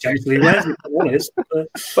pitch, actually, Wes, if I'm honest.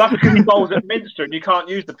 That's because he bowls at Minster and you can't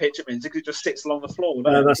use the pitch at Minster because it just sits along the floor.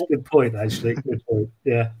 That's a good point, actually. Good point,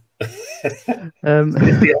 yeah. The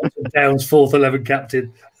Downs 4th 11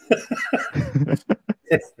 captain.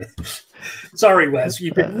 Sorry, Wes,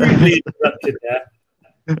 you've been rudely interrupted there.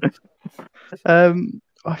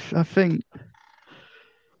 I think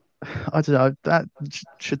I don't know. That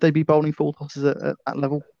should they be bowling full tosses at that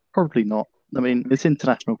level? Probably not. I mean, it's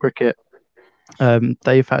international cricket.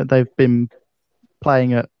 They've been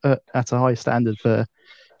playing at a high standard for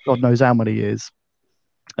God knows how many years.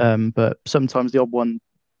 But sometimes the odd one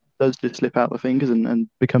does just slip out the fingers and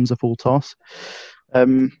becomes a full toss.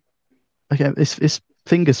 Again, it's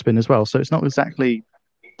finger spin as well, so it's not exactly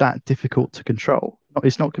that difficult to control.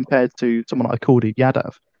 It's not compared to someone like Kuldeep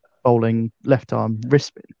Yadav bowling left arm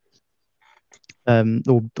wrist spin,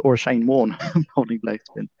 or a Shane Warne bowling leg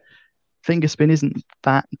spin. Finger spin isn't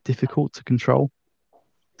that difficult to control.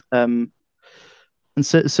 And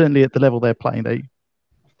certainly at the level they're playing, they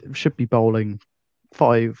should be bowling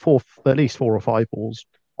at least 4 or 5 balls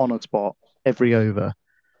on a spot every over.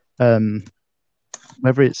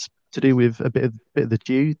 Whether it's to do with a bit of the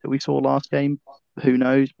dew that we saw last game, who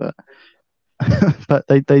knows? But but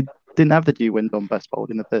they didn't have the dew when Don Best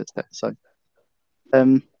bowled in the first test. So,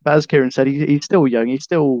 but as Kieran said, he's still young. He's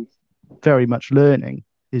still very much learning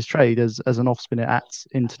his trade as an off spinner at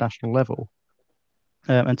international level.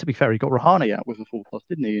 And to be fair, he got Rahane out with a full toss,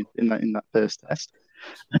 didn't he, in that first test?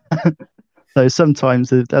 So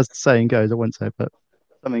sometimes, as the saying goes, I won't say, but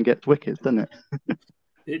something gets wicked, doesn't it?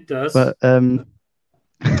 It does. But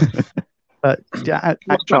but yeah,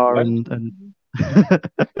 Akshar and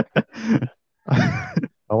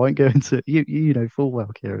I won't go into it. You know full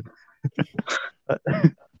well, Kieran.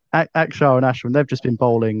 Akshar and Ashwin, they've just been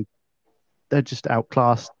bowling. They're just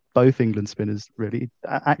outclassed both England spinners, really.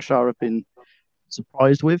 Akshar have been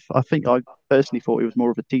surprised with. I think I personally thought he was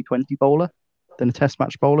more of a T20 bowler than a Test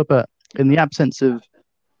match bowler, but in the absence of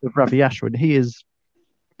Ravi Ashwin, he has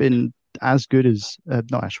been as good as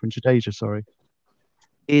not Ashwin, Jadeja, sorry.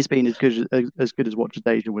 He's been as good as what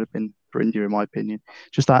Jadeja would have been for India, in my opinion.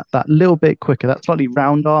 Just that little bit quicker, that slightly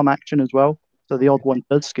round arm action as well. So the odd one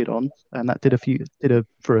does skid on, and that did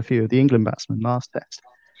for a few of the England batsmen last test.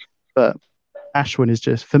 But Ashwin is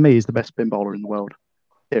just, for me, is the best spin bowler in the world.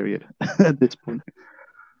 Period. At this point.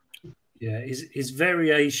 Yeah, his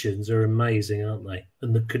variations are amazing, aren't they?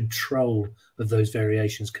 And the control of those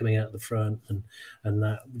variations coming out the front and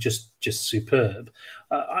that just superb.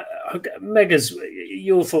 Meggers,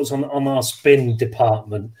 your thoughts on our spin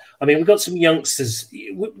department? I mean, we've got some youngsters.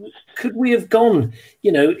 Could we have gone,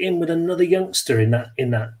 in with another youngster in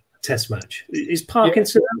that Test match? Is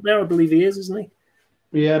Parkinson out there? I believe he is, isn't he?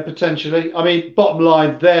 Yeah, potentially. I mean, bottom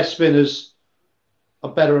line, their spinners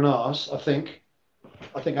are better than ours, I think.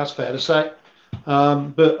 I think that's fair to say.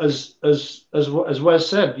 But as Wes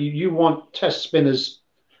said, you want Test spinners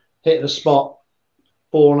hitting the spot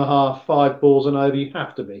 4.5, 5 balls and over. You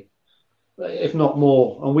have to be, if not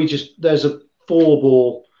more. And there's a 4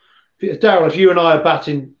 ball. Darryl, if you and I are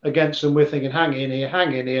batting against them, we're thinking, hang in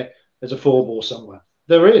here. There's a 4 ball somewhere.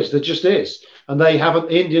 There just is. And the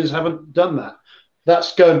Indians haven't done that.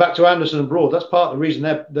 That's going back to Anderson and Broad. That's part of the reason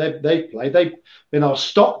they play. They've been our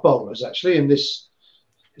stock bowlers actually in this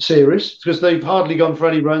series because they've hardly gone for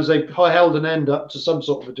any runs. They've held an end up to some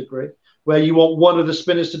sort of a degree where you want one of the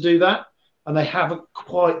spinners to do that, and they haven't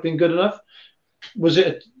quite been good enough.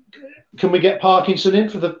 Can we get Parkinson in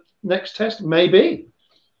for the next test? Maybe.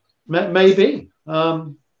 It's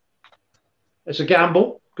a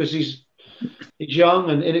gamble because he's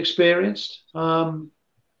young and inexperienced.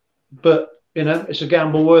 But it's a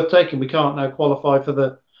gamble worth taking. We can't now qualify for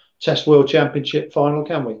the Test World Championship final,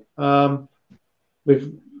 can we?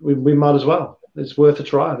 We might as well. It's worth a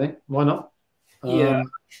try, I think. Why not? Yeah.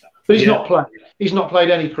 But he's not played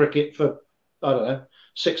any cricket for, I don't know,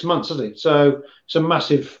 6 months, has he? So it's a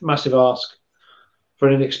massive, massive ask for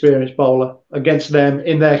an inexperienced bowler against them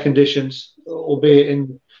in their conditions, albeit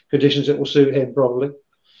in conditions that will suit him probably.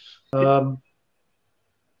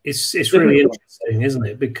 It's really interesting, isn't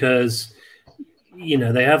it? Because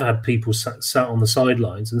they have had people sat on the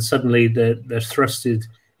sidelines, and suddenly they're thrusted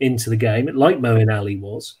into the game, like Moeen Ali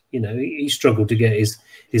was. He struggled to get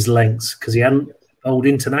his lengths because he hadn't bowled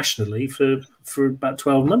internationally for about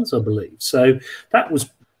 12 months, I believe. So that was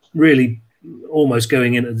really almost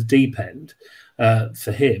going in at the deep end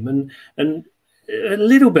for him, and a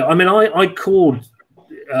little bit. I mean, I called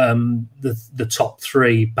the top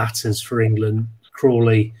 3 batters for England.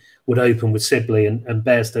 Crawley would open with Sibley and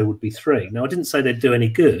Bairstow would be 3. Now, I didn't say they'd do any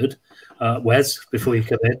good, Wes, before you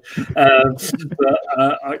come in. But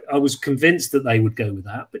I was convinced that they would go with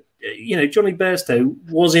that. But, Johnny Bairstow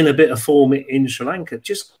was in a bit of form in Sri Lanka.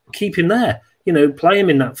 Just keep him there, play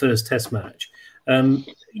him in that first Test match. Dan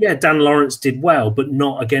Lawrence did well, but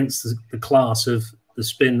not against the class of the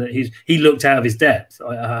spin that he looked out of his depth,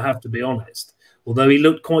 I have to be honest. Although he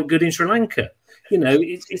looked quite good in Sri Lanka.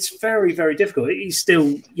 It's very, very difficult. He's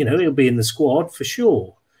still, he'll be in the squad for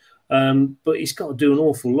sure. but he's got to do an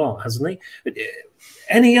awful lot, hasn't he?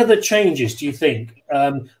 Any other changes, do you think?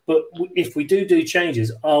 But if we do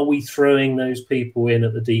changes, are we throwing those people in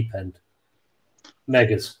at the deep end?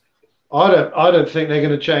 Meggers. I don't think they're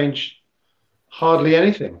going to change hardly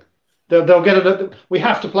anything. They'll get another. We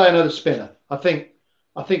have to play another spinner. I think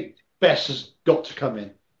Bess has got to come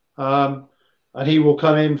in, and he will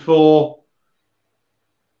come in for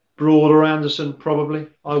Broad or Anderson probably.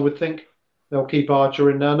 I would think they'll keep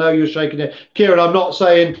Archer in now. No, you're shaking it, Kieran. I'm not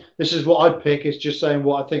saying this is what I'd pick. It's just saying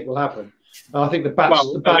what I think will happen. I think the bats.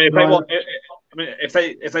 Well,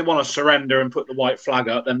 if they want to surrender and put the white flag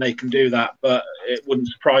up, then they can do that. But it wouldn't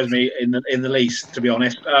surprise me in the least, to be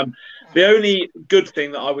honest. The only good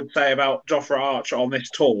thing that I would say about Jofra Archer on this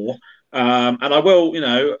tour, and I will,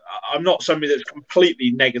 I'm not somebody that's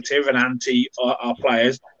completely negative and anti our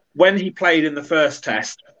players. When he played in the first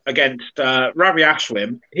test against Ravi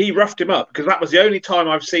Ashwin, he roughed him up because that was the only time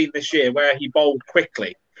I've seen this year where he bowled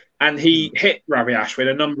quickly and he hit Ravi Ashwin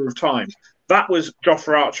a number of times. That was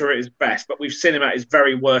Jofra Archer at his best, but we've seen him at his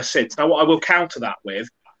very worst since. Now, what I will counter that with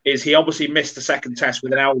is he obviously missed the second test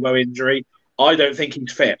with an elbow injury. I don't think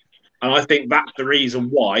he's fit. And I think that's the reason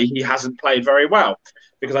why he hasn't played very well,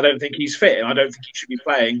 because I don't think he's fit and I don't think he should be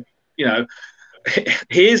playing.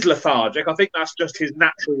 He is lethargic. I think that's just his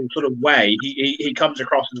natural sort of way. He comes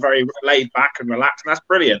across as very laid back and relaxed, and that's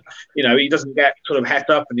brilliant. He doesn't get sort of het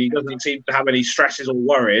up and he doesn't seem to have any stresses or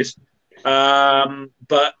worries.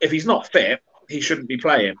 But if he's not fit, he shouldn't be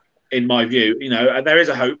playing, in my view. And there is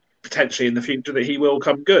a hope potentially in the future that he will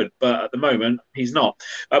come good, but at the moment he's not.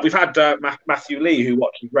 We've had Matthew Lee, who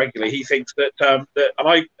watches regularly. He thinks that and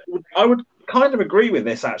I would kind of agree with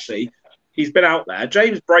this actually. He's been out there.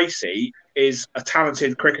 James Bracey is a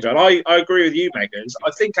talented cricketer, and I agree with you, Meggers.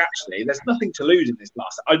 I think actually there's nothing to lose in this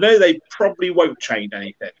last. I know they probably won't change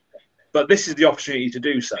anything, but this is the opportunity to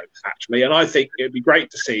do so actually, and I think it would be great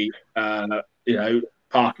to see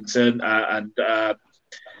Parkinson and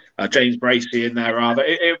James Bracey in there rather.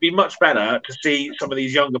 It would be much better to see some of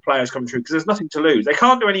these younger players come through because there's nothing to lose. They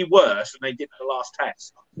can't do any worse than they did in the last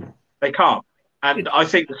test. They can't. And I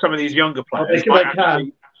think that some of these younger players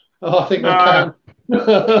can. I think they can.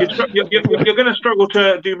 You're going to struggle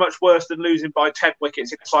to do much worse than losing by 10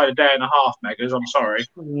 wickets inside a day and a half, Meggers. I'm sorry.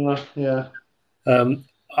 Yeah.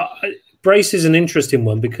 Brace is an interesting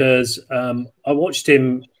one because I watched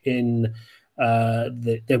him in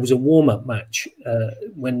there was a warm-up match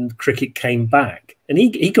when cricket came back, and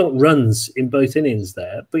he got runs in both innings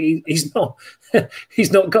there, but he's not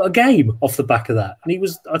got a game off the back of that. And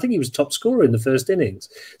I think he was top scorer in the first innings,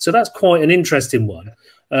 so that's quite an interesting one.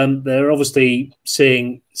 They're obviously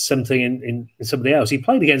seeing something in somebody else. He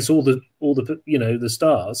played against all the the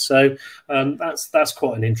stars, so that's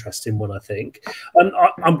quite an interesting one, I think.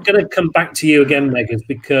 I'm going to come back to you again, Meggers,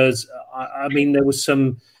 because I mean there was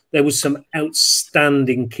some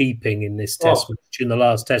outstanding keeping in this test match, in the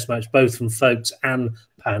last test match, both from Folkes and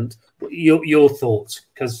Pant. Your thoughts?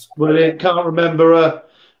 Because I can't remember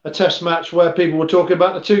a test match where people were talking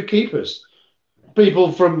about the two keepers.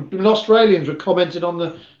 People from Australians were commenting on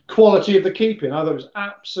the quality of the keeping. I thought it was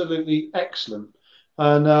absolutely excellent.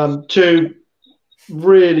 And two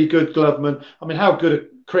really good glovemen. I mean, how good a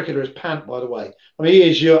cricketer is Pant, by the way? I mean, he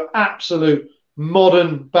is your absolute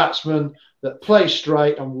modern batsman that plays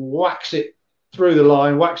straight and whacks it through the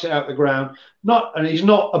line, whacks it out the ground. And he's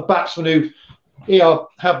not a batsman who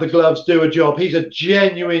have the gloves, do a job. He's a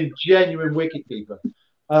genuine wicketkeeper.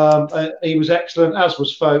 He was excellent, as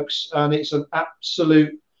was Folkes, and it's an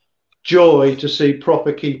absolute joy to see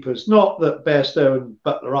proper keepers. Not that Bairstow and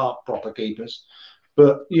Butler aren't proper keepers,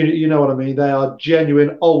 but you know what I mean. They are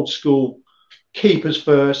genuine, old school keepers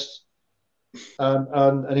first,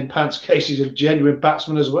 and in Pant's case, he's a genuine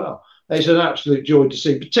batsman as well. It's an absolute joy to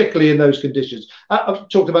see, particularly in those conditions. I've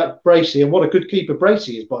talked about Bracey, and what a good keeper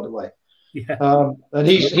Bracey is, by the way. Yeah. And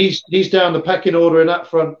he's down the pecking order in that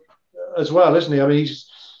front as well, isn't he? I mean, he's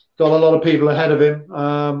got a lot of people ahead of him,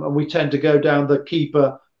 and we tend to go down the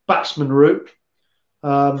keeper batsman route,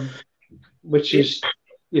 which is,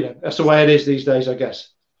 that's the way it is these days, I guess.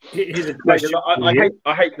 Here's a question.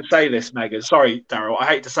 I hate to say this, Meggers. Sorry, Daryl. I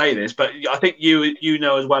hate to say this, but I think you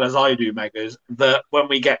know as well as I do, Meggers, that when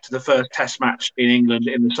we get to the first Test match in England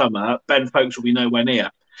in the summer, Ben Folkes will be nowhere near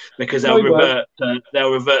because they'll revert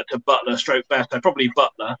to Butler, stroke Bairstow, probably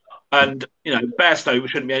Butler, and Bairstow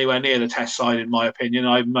shouldn't be anywhere near the Test side in my opinion.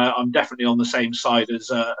 I'm definitely on the same side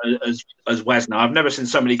as Wes now. I've never seen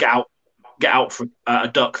somebody get out get out for a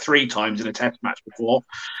duck 3 times in a test match before,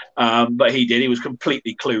 but he did. He was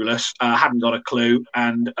completely clueless, hadn't got a clue,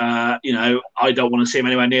 and you know, I don't want to see him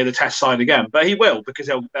anywhere near the test side again. But he will, because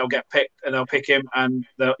they'll get picked and they'll pick him, and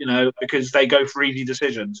you know, because they go for easy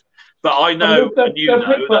decisions. But I know, and you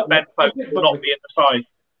know, that Ben Foakes will not be in the side.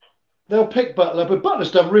 They'll pick Butler, but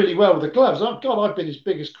Butler's done really well with the gloves. I've been his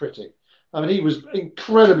biggest critic. I mean, he was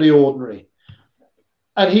incredibly ordinary.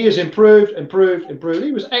 And he has improved.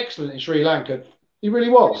 He was excellent in Sri Lanka. He really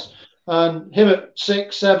was. Him at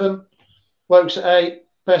 6, 7, Wokes at 8,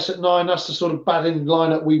 Bess at 9. That's the sort of batting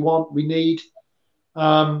lineup we want, we need.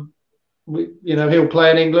 You know, he'll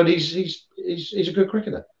play in England. He's a good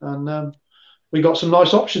cricketer. And we got some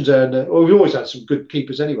nice options there. We've always had some good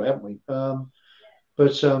keepers anyway, haven't we?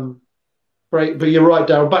 But you're right,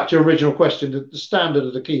 Darryl. Back to your original question. The standard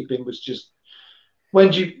of the keeping was just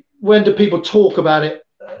when do people talk about it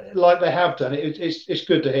like they have done? It's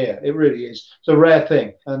good to hear. It really is. It's a rare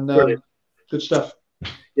thing, and good stuff.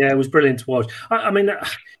 Yeah, it was brilliant to watch. I mean,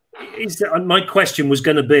 my question was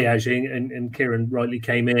going to be actually, and Kieran rightly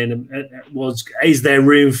came in, and was: is there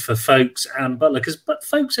room for Foakes and Butler? But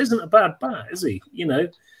Foakes isn't a bad bat, is he? You know,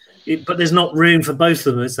 but there's not room for both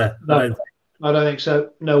of them, is there? No. I don't think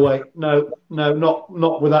so. No way. No, not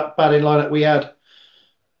with that batting lineup we had.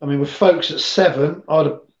 I mean, with Foakes at 7,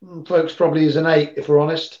 Foakes probably is an 8, if we're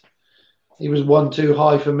honest. He was 1 too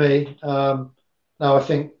high for me. Now, I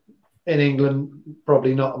think in England,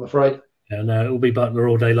 probably not, I'm afraid. Yeah, no, it will be Butler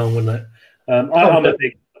all day long, wouldn't it?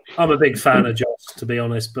 I'm a big fan of Joss, to be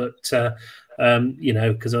honest, but you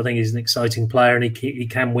know, because I think he's an exciting player and he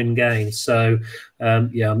can win games. So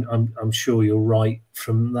yeah, I'm sure you're right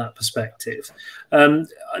from that perspective.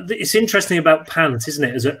 It's interesting about Pant, isn't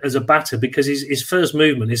it, as a batter, because his first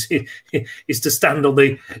movement is to stand on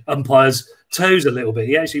the umpire's toes a little bit.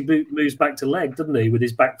 He actually moves back to leg, doesn't he, with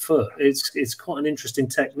his back foot? It's quite an interesting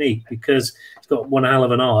technique because he's got one hell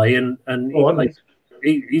of an eye and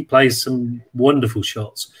he plays some wonderful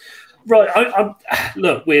shots. Right,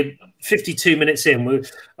 look, we're 52 minutes in.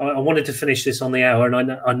 I wanted to finish this on the hour,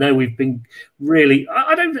 and I know we've been really.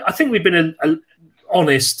 I think we've been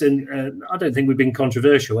honest, and I don't think we've been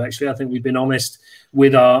controversial. Actually, I think we've been honest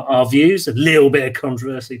with our views. A little bit of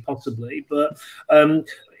controversy, possibly, but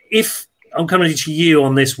if I'm coming to you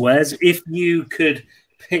on this, Wes, if you could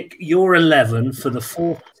pick your 11 for the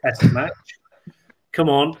 4th Test match, come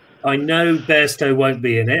on. I know Bairstow won't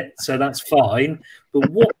be in it, so that's fine. But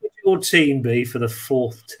what would your team be for the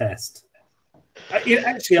 4th Test?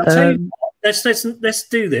 Actually, I'll tell you what, let's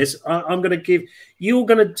do this. I'm going to give. You're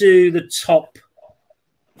going to do the top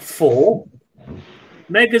 4.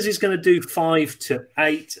 Meggers is going to do 5 to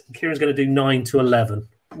 8. Kieran's going to do 9 to 11.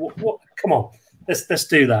 What? Come on, let's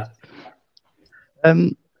do that.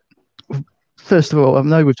 First of all, I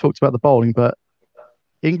know we've talked about the bowling, but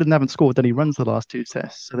England haven't scored any runs the last 2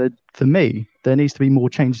 tests. So for me, there needs to be more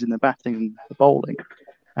changes in the batting and the bowling.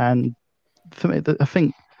 And for me, I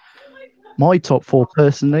think my top 4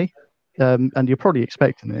 personally, and you're probably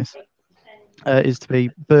expecting this, is to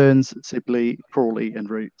be Burns, Sibley, Crawley and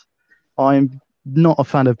Root. I'm not a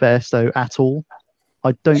fan of Bairstow at all.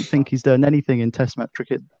 I don't think he's done anything in Test match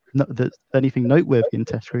cricket, anything noteworthy in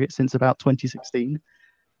Test cricket since about 2016.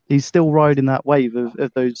 He's still riding that wave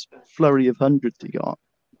of those flurry of hundreds he got.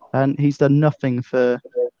 And he's done nothing for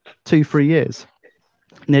 2-3 years,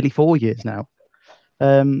 nearly 4 years now.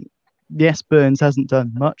 Yes, Burns hasn't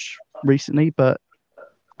done much recently, but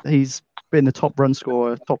he's been the top run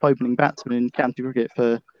scorer, top opening batsman in county cricket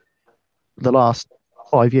for the last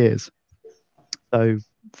 5 years. So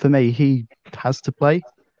for me, he has to play.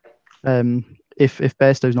 If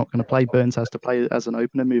Bairstow's not going to play, Burns has to play as an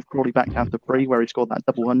opener, move Crawley back down to 3, where he scored that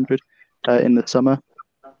double 100 in the summer.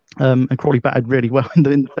 And Crawley batted really well in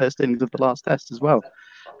the first innings of the last Test as well.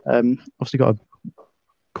 Obviously got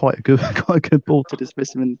quite a good ball to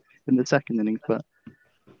dismiss him in the second innings. But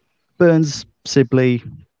Burns, Sibley,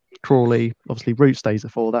 Crawley, obviously Root stays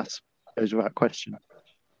at 4. That goes without question.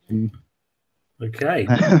 Okay.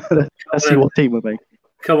 Let's see what team we'll be.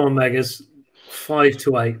 Come on, Meggers. 5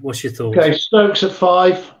 to 8. What's your thoughts? Okay, Stokes at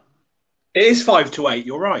 5. It is 5 to 8.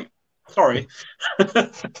 You're right. Sorry.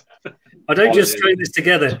 I don't just string this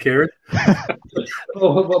together, Kieran.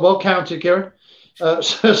 Well counted, Kieran.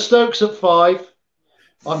 So Stokes at 5.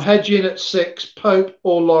 I'm hedging at 6. Pope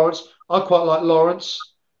or Lawrence. I quite like Lawrence.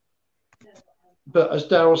 But as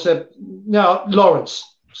Darryl said, no,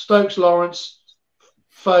 Lawrence. Stokes, Lawrence,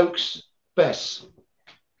 Foakes, Bess.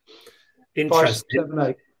 Interesting. 5, 7,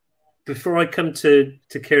 8. Before I come to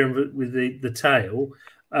Kieran with the tail,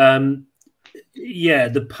 Yeah,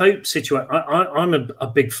 the Pope situation. I'm a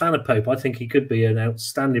big fan of Pope. I think he could be an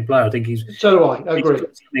outstanding player. I think he's. So do I agree.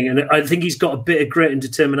 And I think he's got a bit of grit and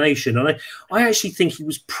determination. And I actually think he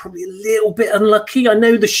was probably a little bit unlucky. I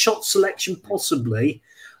know the shot selection possibly,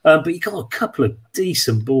 but he got a couple of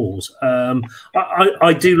decent balls.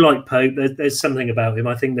 I do like Pope. There's something about him.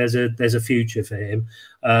 I think there's a future for him.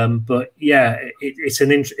 But yeah, it's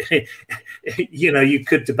an you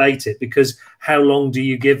could debate it, because how long do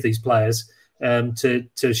you give these players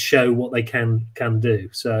to show what they can do?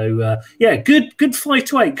 So yeah, good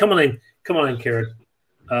 5-8. Come on in, Kieran.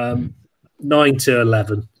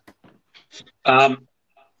 9-11.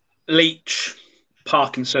 Leach,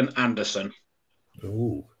 Parkinson, Anderson.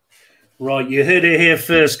 Ooh. Right, you heard it here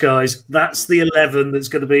first, guys. That's the 11 that's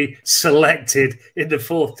going to be selected in the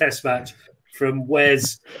 4th Test match from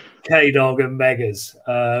Wes, KDog, and Meggers.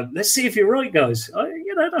 Let's see if you're right, guys.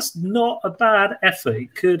 That's not a bad effort.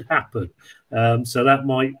 It could happen. So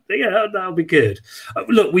that'll be good.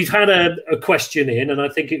 Look, we've had a question in, and I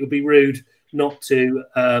think it would be rude not to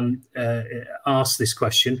ask this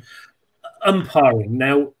question. Umpiring.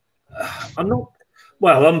 Now, I'm not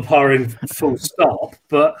umpiring full stop,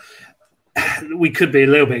 but we could be a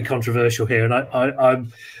little bit controversial here, and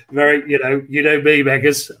I'm very, you know me,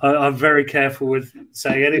 Meggers. I'm very careful with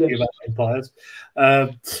saying anything about umpires.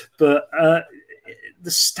 But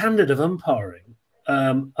the standard of umpiring,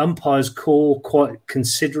 umpires call quite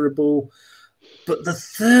considerable, but the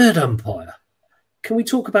third umpire. Can we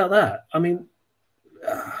talk about that? I mean,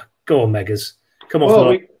 go on, Meggers. Come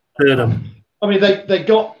on, third umpire. I mean, they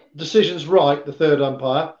got decisions right, the third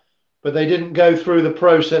umpire, but they didn't go through the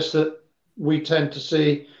process that we tend to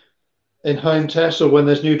see in home tests or when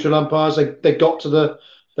there's neutral umpires. They got to them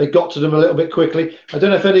a little bit quickly. I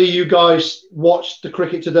don't know if any of you guys watched the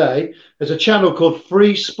cricket today. There's a channel called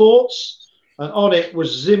Free Sports, and on it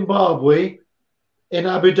was Zimbabwe in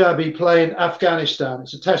Abu Dhabi playing Afghanistan.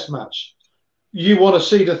 It's a test match. You want to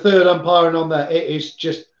see the third umpiring on there. It is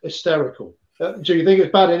just hysterical. Do you think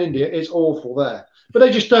it's bad in India? It's awful there. But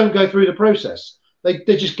they just don't go through the process. They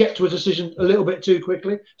just get to a decision a little bit too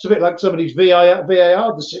quickly. It's a bit like some of these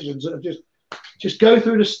VAR decisions that have just go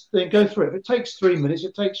through this thing, go through it. If it takes 3 minutes,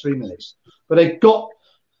 it takes 3 minutes. But they got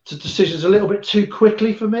to decisions a little bit too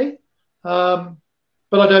quickly for me. But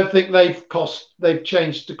I don't think they've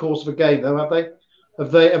changed the course of a game, though, have they?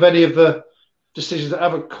 Have any of the decisions that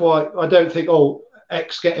haven't quite? I don't think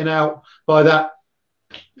X getting out by that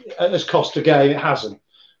has cost a game. It hasn't.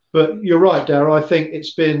 But you're right, Darryl. I think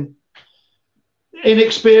it's been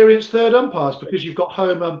inexperienced third umpires, because you've got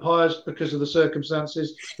home umpires because of the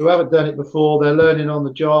circumstances who haven't done it before. They're learning on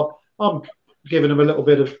the job. I'm giving them a little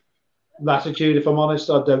bit of latitude, if I'm honest.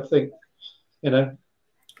 I don't think,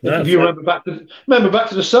 if you remember back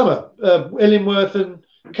to the summer, Illingworth and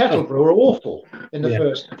Kettleborough were awful in the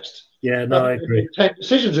first test. Yeah, no, I agree. 10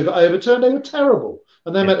 decisions that got overturned, they were terrible,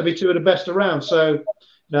 and they're meant to be two of the best around. So,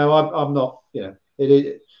 no, I'm not.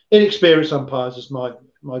 Inexperienced umpires is my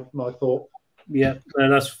thought. Yeah, no,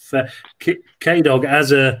 that's fair. KDog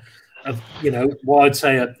as what I'd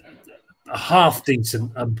say a half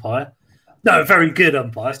decent umpire. No, a very good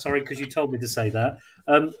umpire. Sorry, because you told me to say that.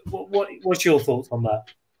 What's your thoughts on that?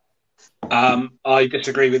 I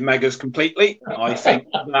disagree with Meggers completely. I think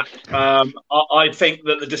that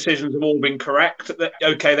the decisions have all been correct. That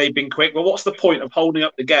they've been quick, but what's the point of holding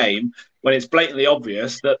up the game when it's blatantly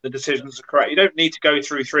obvious that the decisions are correct? You don't need to go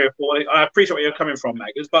through 3 or 4. I appreciate where you're coming from,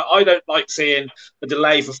 Meggers, but I don't like seeing a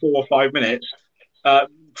delay for 4 or 5 minutes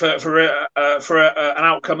for an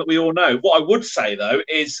outcome that we all know. What I would say though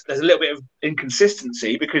is there's a little bit of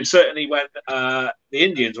inconsistency, because certainly when the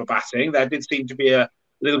Indians were batting, there did seem to be a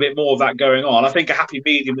little bit more of that going on. I think a happy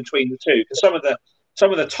medium between the two, because some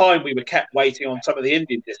of the time we were kept waiting on some of the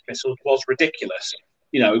Indian dismissals was ridiculous.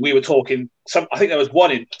 We were talking. I think there was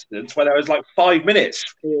one instance where there was like 5 minutes.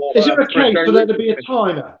 Is it okay for there to be a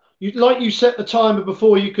timer? You set the timer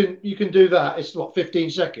before you can do that. It's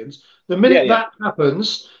 15 seconds. The minute that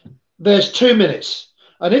happens, there's 2 minutes.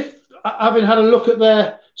 And if, having had a look at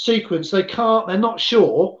their sequence, they're not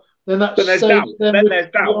sure, then there's doubt. Then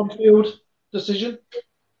there's doubt. On-field decision.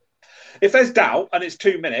 If there's doubt and it's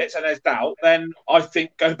 2 minutes and there's doubt, then I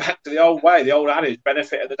think go back to the old way, the old adage,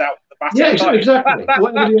 benefit of the doubt. Yeah, exactly.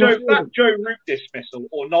 That Joe Root dismissal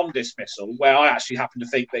or non-dismissal, where I actually happen to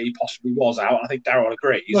think that he possibly was out, and I think Darryl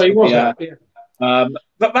agrees. Well, he was out, yeah.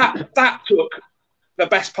 But that took the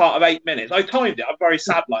best part of 8 minutes. I timed it. I'm very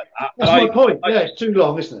sad like that. That's my point. It's too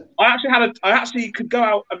long, isn't it? I actually could go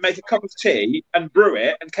out and make a cup of tea and brew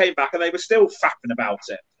it, and came back, and they were still fapping about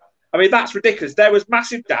it. I mean, that's ridiculous. There was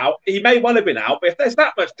massive doubt. He may well have been out, but if there's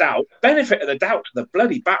that much doubt, benefit of the doubt to the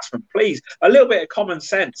bloody batsman, please. A little bit of common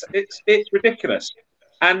sense. It's ridiculous.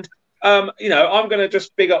 And you know, I'm going to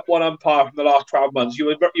just big up one umpire from the last 12 months. You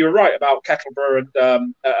were right about Kettleborough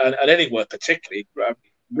and Illingworth, particularly.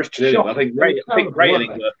 Richard Illingworth. I think Ray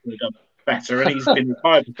Illingworth would have done better, and he's been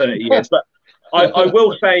retired for 30 years. But I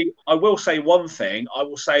will say one thing. I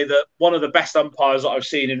will say that one of the best umpires that I've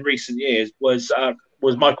seen in recent years was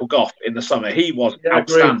Michael Goff in the summer. He was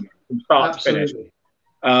outstanding from start to finish.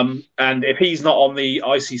 And if he's not on the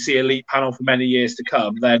ICC elite panel for many years to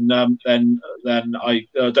come, then I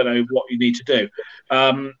don't know what you need to do.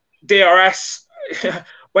 DRS.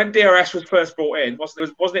 When DRS was first brought in, wasn't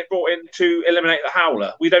it brought in to eliminate the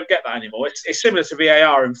howler? We don't get that anymore. It's similar to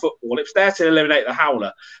VAR in football. It's there to eliminate the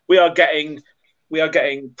howler. We are getting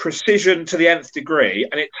precision to the nth degree,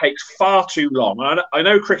 and it takes far too long. I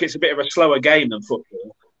know cricket's a bit of a slower game than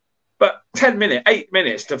football, but 8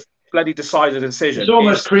 minutes to bloody decide a decision. It's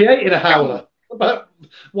almost creating a howler.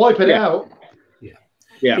 Wipe it out.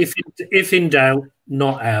 Yeah. If in doubt,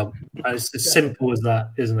 not out. It's as simple as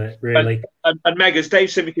that, isn't it? Really. And Meggers, Dave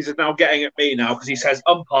Simicki is now getting at me now because he says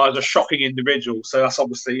umpires are shocking individuals. So that's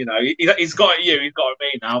obviously, you know, he's got at you, he's got at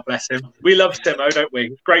me now. Bless him. We love Simo, don't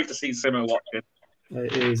we? It's great to see Simo watching.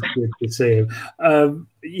 It is good to see him.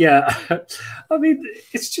 Yeah, I mean,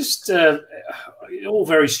 it's just all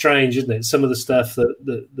very strange, isn't it? Some of the stuff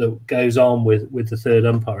that goes on with the third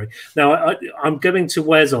umpiring. Now, I'm going to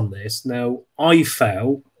Wes on this. Now, I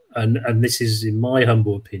felt, and this is in my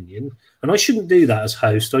humble opinion, and I shouldn't do that as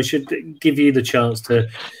host. I should give you the chance to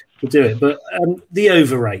do it. But the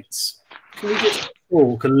overrates. Can we just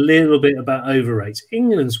talk a little bit about overrates?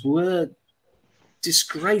 England's were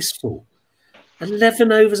disgraceful.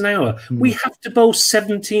 11 overs an hour. We have to bowl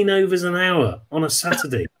 17 overs an hour on a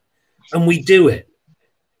Saturday, and we do it.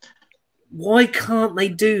 Why can't they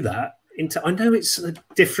do that? I know it's a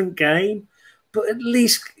different game, but at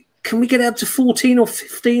least can we get it up to 14 or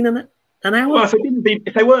 15 an hour? Well,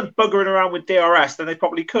 if they weren't buggering around with DRS, then they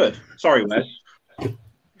probably could. Sorry, Wes.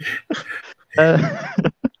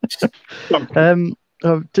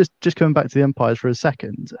 Just coming back to the umpires for a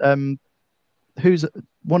second. Who's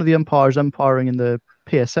one of the umpires umpiring in the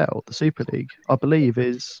PSL, the Super League, I believe,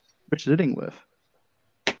 is Richard Illingworth.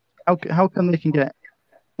 How come they can get,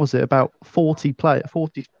 was it about 40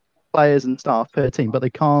 players and staff per team, but they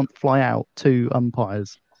can't fly out two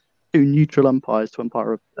neutral umpires to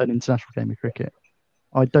umpire an international game of cricket?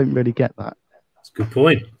 I don't really get that. That's a good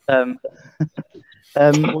point. Coming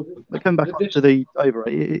back to the over,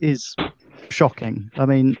 it is shocking. I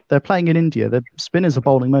mean, they're playing in India. The spinners are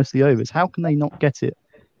bowling most of the overs. How can they not get it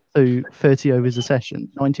to 30 overs a session,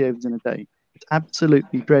 90 overs in a day? It's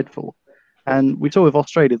absolutely dreadful. And we saw with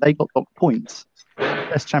Australia, they got points,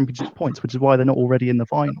 Test Championship points, which is why they're not already in the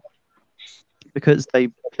final, because they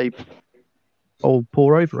bowl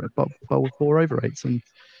poor over rates, and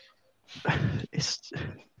it's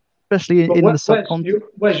especially in the subcontinent.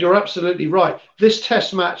 Wes, you're absolutely right. This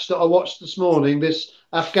Test match that I watched this morning, this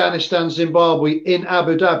Afghanistan-Zimbabwe in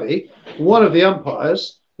Abu Dhabi, one of the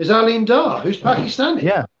umpires is Alim Dar, who's Pakistani.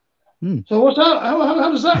 Yeah. So what's that?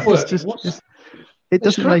 How does that work? It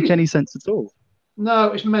doesn't make any sense at all.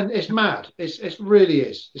 No, it's mad. It really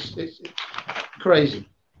is. It's crazy.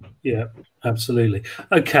 Yeah, absolutely.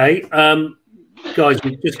 Okay, guys,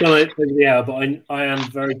 we've just gone over the hour, but I am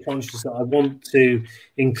very conscious that I want to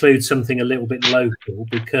include something a little bit local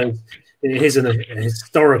because it is a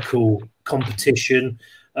historical competition.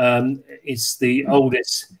 It's the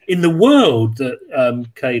oldest in the world that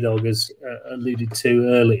KDog has alluded to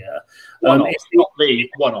earlier. It's not the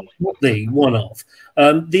one-off.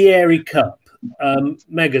 The Airy Cup.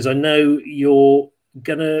 Meggers, I know you're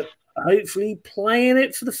going to hopefully play in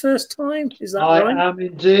it for the first time. Is that right? I am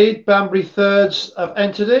indeed. Banbury Thirds have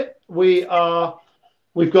entered it. We've got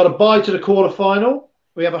a bye to the quarter-final.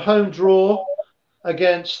 We have a home draw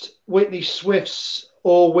against Whitney Swifts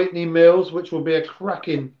or Whitney Mills, which will be a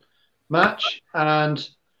cracking match. And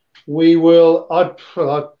we will. I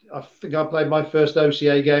think I played my first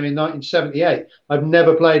OCA game in 1978. I've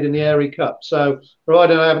never played in the Airy Cup, so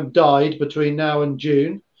provided I haven't died between now and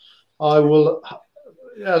June, I will.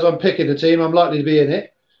 As I'm picking the team, I'm likely to be in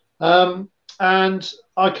it, and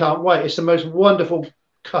I can't wait. It's the most wonderful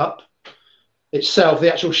cup itself.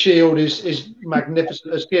 The actual shield is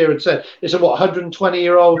magnificent, as Kieran said. It's a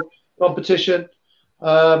 120-year-old competition. Bit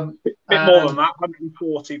more than that,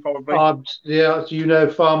 140 probably. Yeah, you know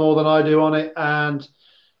far more than I do on it, and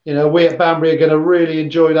you know we at Banbury are going to really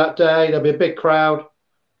enjoy that day. There'll be a big crowd.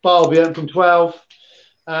 Bar will be open from 12.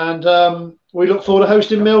 And we look forward to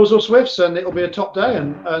hosting Mills or Swifts, and it'll be a top day,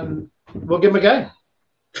 and we'll give them a game.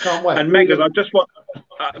 Can't wait. And Meggers, I just want,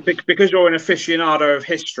 because you're an aficionado of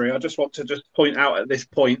history, I just want to point out at this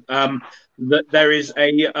point that there is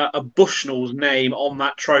a Bushnell's name on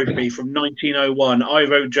that trophy from 1901.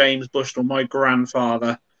 Ivo James Bushnell, my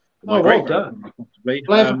grandfather. My well done. Possibly.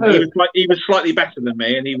 He was slightly better than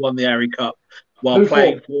me, and he won the Airy Cup while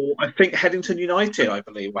playing for, I think, Headington United, I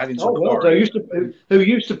believe. Who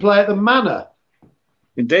used to play at the Manor.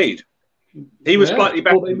 Indeed. He was slightly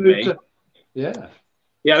better than me.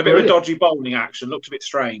 He had a bit of a dodgy bowling action. Looked a bit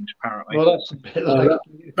strange, apparently. Well, that's a bit like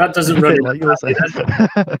that doesn't run like yours.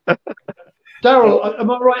 Daryl,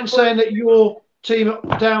 am I right in saying that your team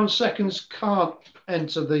down seconds can't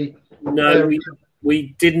enter the? No,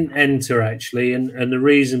 we didn't enter actually, and the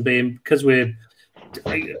reason being because we're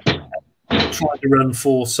trying to run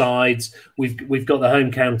 4 sides. We've got the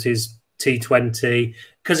home counties T20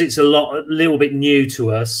 because it's a little bit new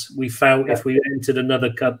to us. We felt if we entered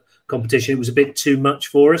another cup competition, it was a bit too much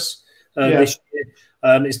for us this year.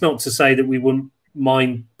 It's not to say that we wouldn't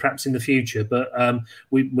mind perhaps in the future, but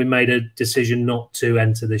we made a decision not to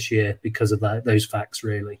enter this year because of those facts,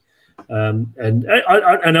 really. And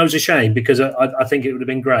I was ashamed because I think it would have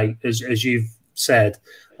been great, as you've said,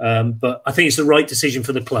 but I think it's the right decision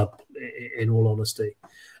for the club, in all honesty.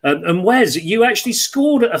 And Wes, you actually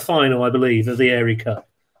scored at a final, I believe, of the Airy Cup.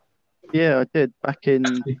 Yeah, I did back in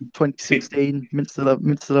 2016, Minster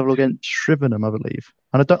level against Shrivenham, I believe.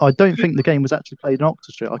 And I don't think the game was actually played in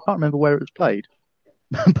Oxford Street. I can't remember where it was played,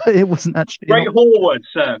 but it wasn't actually. Great Horwood,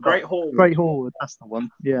 sir. Great Horwood. Great Horwood, that's the one.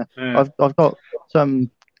 Yeah. I've got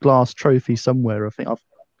some glass trophy somewhere. I think I've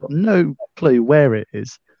got no clue where it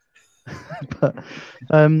is. But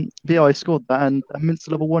yeah, I scored that, and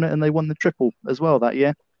Minster level won it, and they won the triple as well that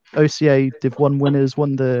year. OCA Div 1 winners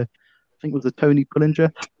won I think it was the Tony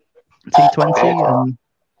Pullinger T20,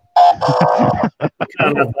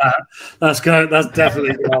 and that's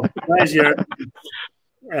definitely gone. Where's your?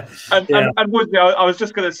 And Woodsy, I was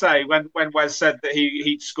just going to say when Wes said that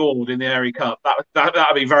he'd scored in the Airy Cup, that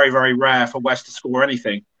would be very, very rare for Wes to score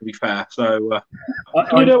anything. To be fair, so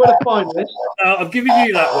you know where to find this. I'm giving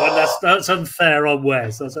you that one. That's unfair on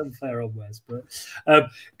Wes. That's unfair on Wes. But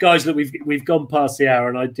guys, look, we've gone past the hour,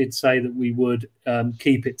 and I did say that we would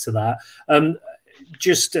keep it to that.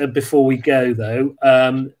 Just before we go, though,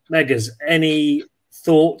 Meggers, any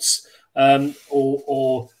thoughts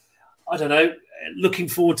or I don't know, looking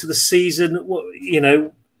forward to the season? What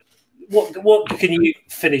can you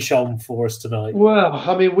finish on for us tonight? Well,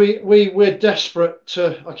 I mean, we're desperate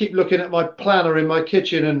to. I keep looking at my planner in my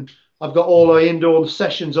kitchen, and I've got all our indoor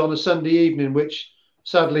sessions on a Sunday evening, which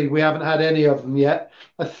sadly we haven't had any of them yet.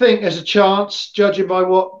 I think there's a chance, judging by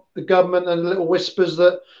what the government and the little whispers,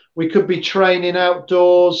 that we could be training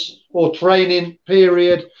outdoors or training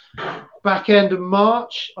period back end of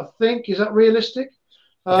March, I think. Is that realistic?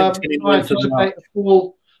 I anticipate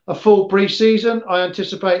a full pre-season. I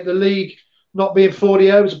anticipate the league not being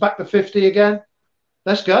 40 overs, back to 50 again.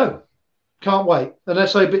 Let's go. Can't wait.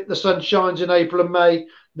 Unless the sun shines in April and May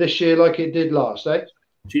this year like it did last, eh?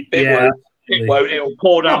 Yeah. It won't. It'll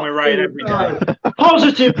pour down with rain every day.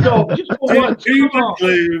 Positive, dog. Just doom and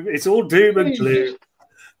gloom. It's all doom and gloom.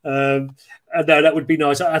 No, that would be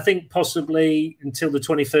nice. I think possibly until the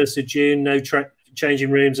 21st of June, no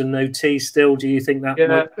changing rooms and no tea still. Do you think that?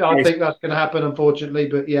 Yeah, I think that's going to happen, unfortunately,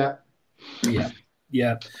 but yeah.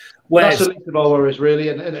 Well, that's the least of our worries, really,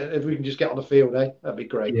 and if we can just get on the field, that'd be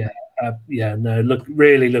great.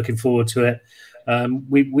 Really looking forward to it.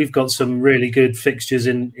 We've got some really good fixtures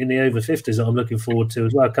in the over 50s that I'm looking forward to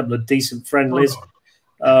as well. A couple of decent friendlies.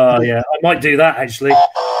 I might do that actually.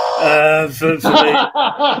 For me.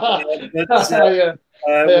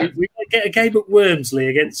 We might get a game at Wormsley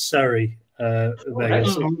against Surrey. It's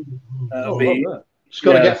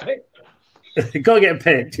got to get picked. Got to get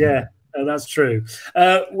picked, yeah. That's true.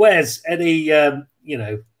 Wes, any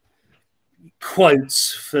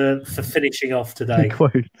quotes for finishing off today?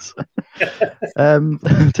 Quotes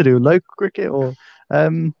to do with local cricket, or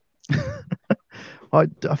I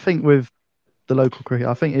think with the local cricket,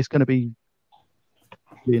 I think it's going to be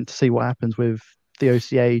to see what happens with the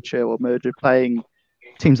OCH or merger, playing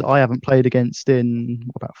teams that I haven't played against in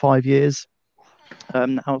about 5 years.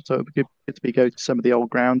 Now, so it would be good to go to some of the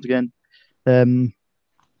old grounds again. And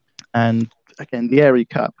again, the Airy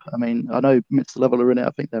Cup. I mean, I know Minster level are in it.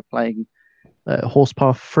 I think they're playing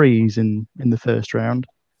Horsepath Freeze in the first round.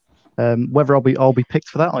 Whether I'll be picked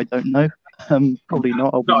for that, I don't know. Probably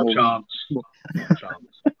not.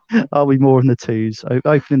 I'll be more in the twos,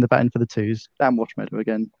 opening the batting for the twos. Dan Watchmeadow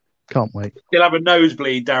again. Can't wait. You'll have a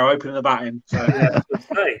nosebleed, Darryl, opening the batting. So.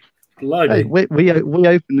 Hey, we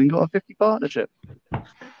opened and got a 50 partnership.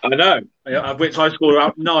 I know, of which I scored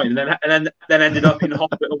about 9, and then ended up in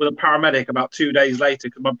hospital with a paramedic about 2 days later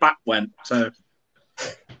because my back went. So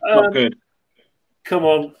not good. Come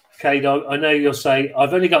on, KDog. I know you're saying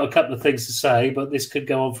I've only got a couple of things to say, but this could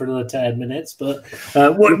go on for another 10 minutes. But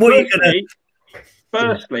what are you going to?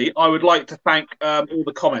 Firstly, I would like to thank all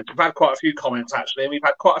the comments. We've had quite a few comments, actually, and we've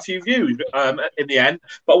had quite a few views in the end.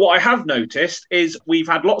 But what I have noticed is we've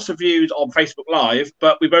had lots of views on Facebook Live,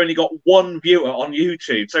 but we've only got 1 viewer on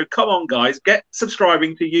YouTube. So come on, guys, get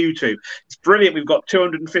subscribing to YouTube. It's brilliant. We've got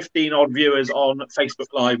 215 odd viewers on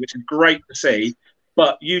Facebook Live, which is great to see.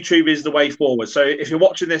 But YouTube is the way forward. So if you're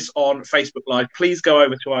watching this on Facebook Live, please go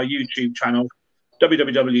over to our YouTube channel,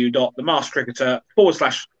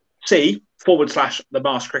 www.themaskcricketer.c/the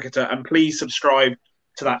Masked Cricketer, and please subscribe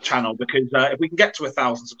to that channel, because if we can get to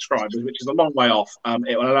 1,000 subscribers, which is a long way off,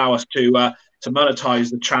 it will allow us to monetize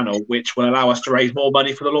the channel, which will allow us to raise more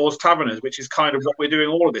money for the Lord's Taverners, which is kind of what we're doing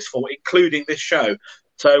all of this for, including this show.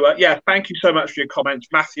 So, yeah, thank you so much for your comments,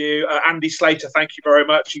 Matthew. Andy Slater, thank you very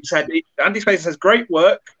much. Andy Slater says, great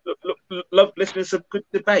work. Love listening to some good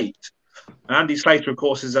debate. And Andy Slater, of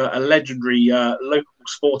course, is a legendary local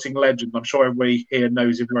sporting legend. I'm sure everybody here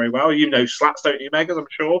knows him very well. You know Slats, don't you, Meggers? I'm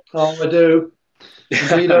sure. Oh, I do.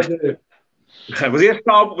 Indeed, I do. Was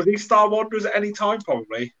he Star Wanderers at any time?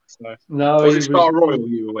 Probably. So. No, or was it Star Royal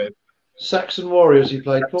you were with? Saxon Warriors he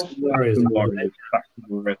played for.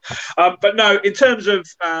 But no, in terms of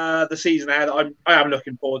the season ahead, I am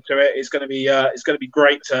looking forward to it. It's going to be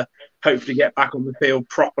great to hopefully get back on the field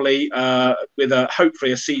properly with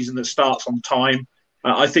hopefully a season that starts on time.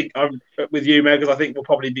 I think with you, Meggers, I think we'll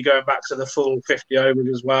probably be going back to the full 50 overs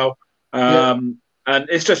as well. And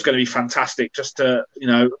it's just going to be fantastic just to,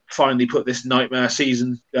 finally put this nightmare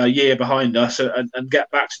season year behind us and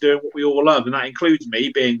get back to doing what we all love. And that includes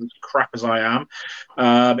me being as crap as I am.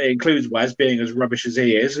 It includes Wes being as rubbish as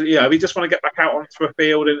he is. We just want to get back out onto a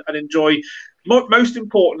field and enjoy. Most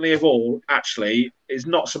importantly of all, actually, is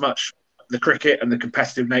not so much the cricket and the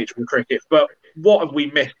competitive nature of the cricket, but what have we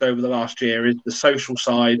missed over the last year is the social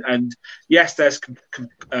side. And yes, there's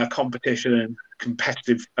competition and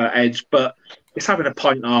competitive edge, but it's having a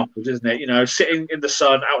pint afterwards, isn't it? Sitting in the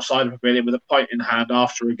sun outside of a pavilion with a pint in hand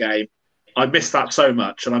after a game. I miss that so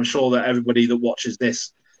much, and I'm sure that everybody that watches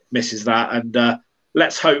this misses that. And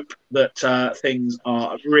let's hope that things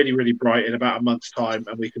are really, really bright in about a month's time,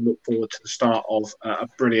 and we can look forward to the start of a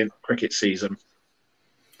brilliant cricket season.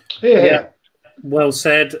 Yeah. Well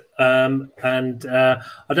said. And I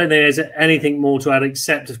don't think there's anything more to add,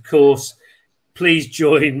 except, of course, please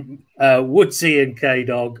join Woodsy and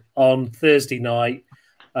KDog on Thursday night.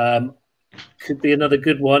 Could be another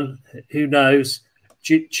good one. Who knows?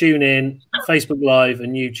 Tune in, Facebook Live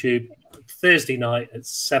and YouTube, Thursday night at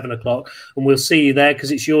 7 o'clock. And we'll see you there,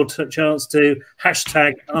 because it's your chance to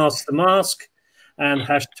hashtag Ask the Mask and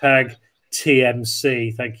hashtag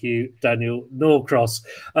TMC. Thank you, Daniel Norcross.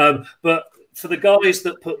 But for the guys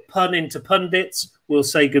that put pun into pundits, we'll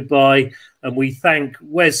say goodbye. And we thank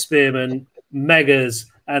Wes Spearman, Meggers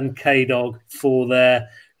and KDog for their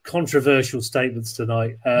controversial statements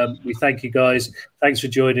tonight. We thank you guys. Thanks for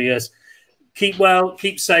joining us. Keep well,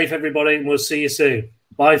 keep safe, everybody, and we'll see you soon.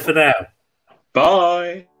 Bye for now.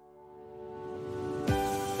 Bye.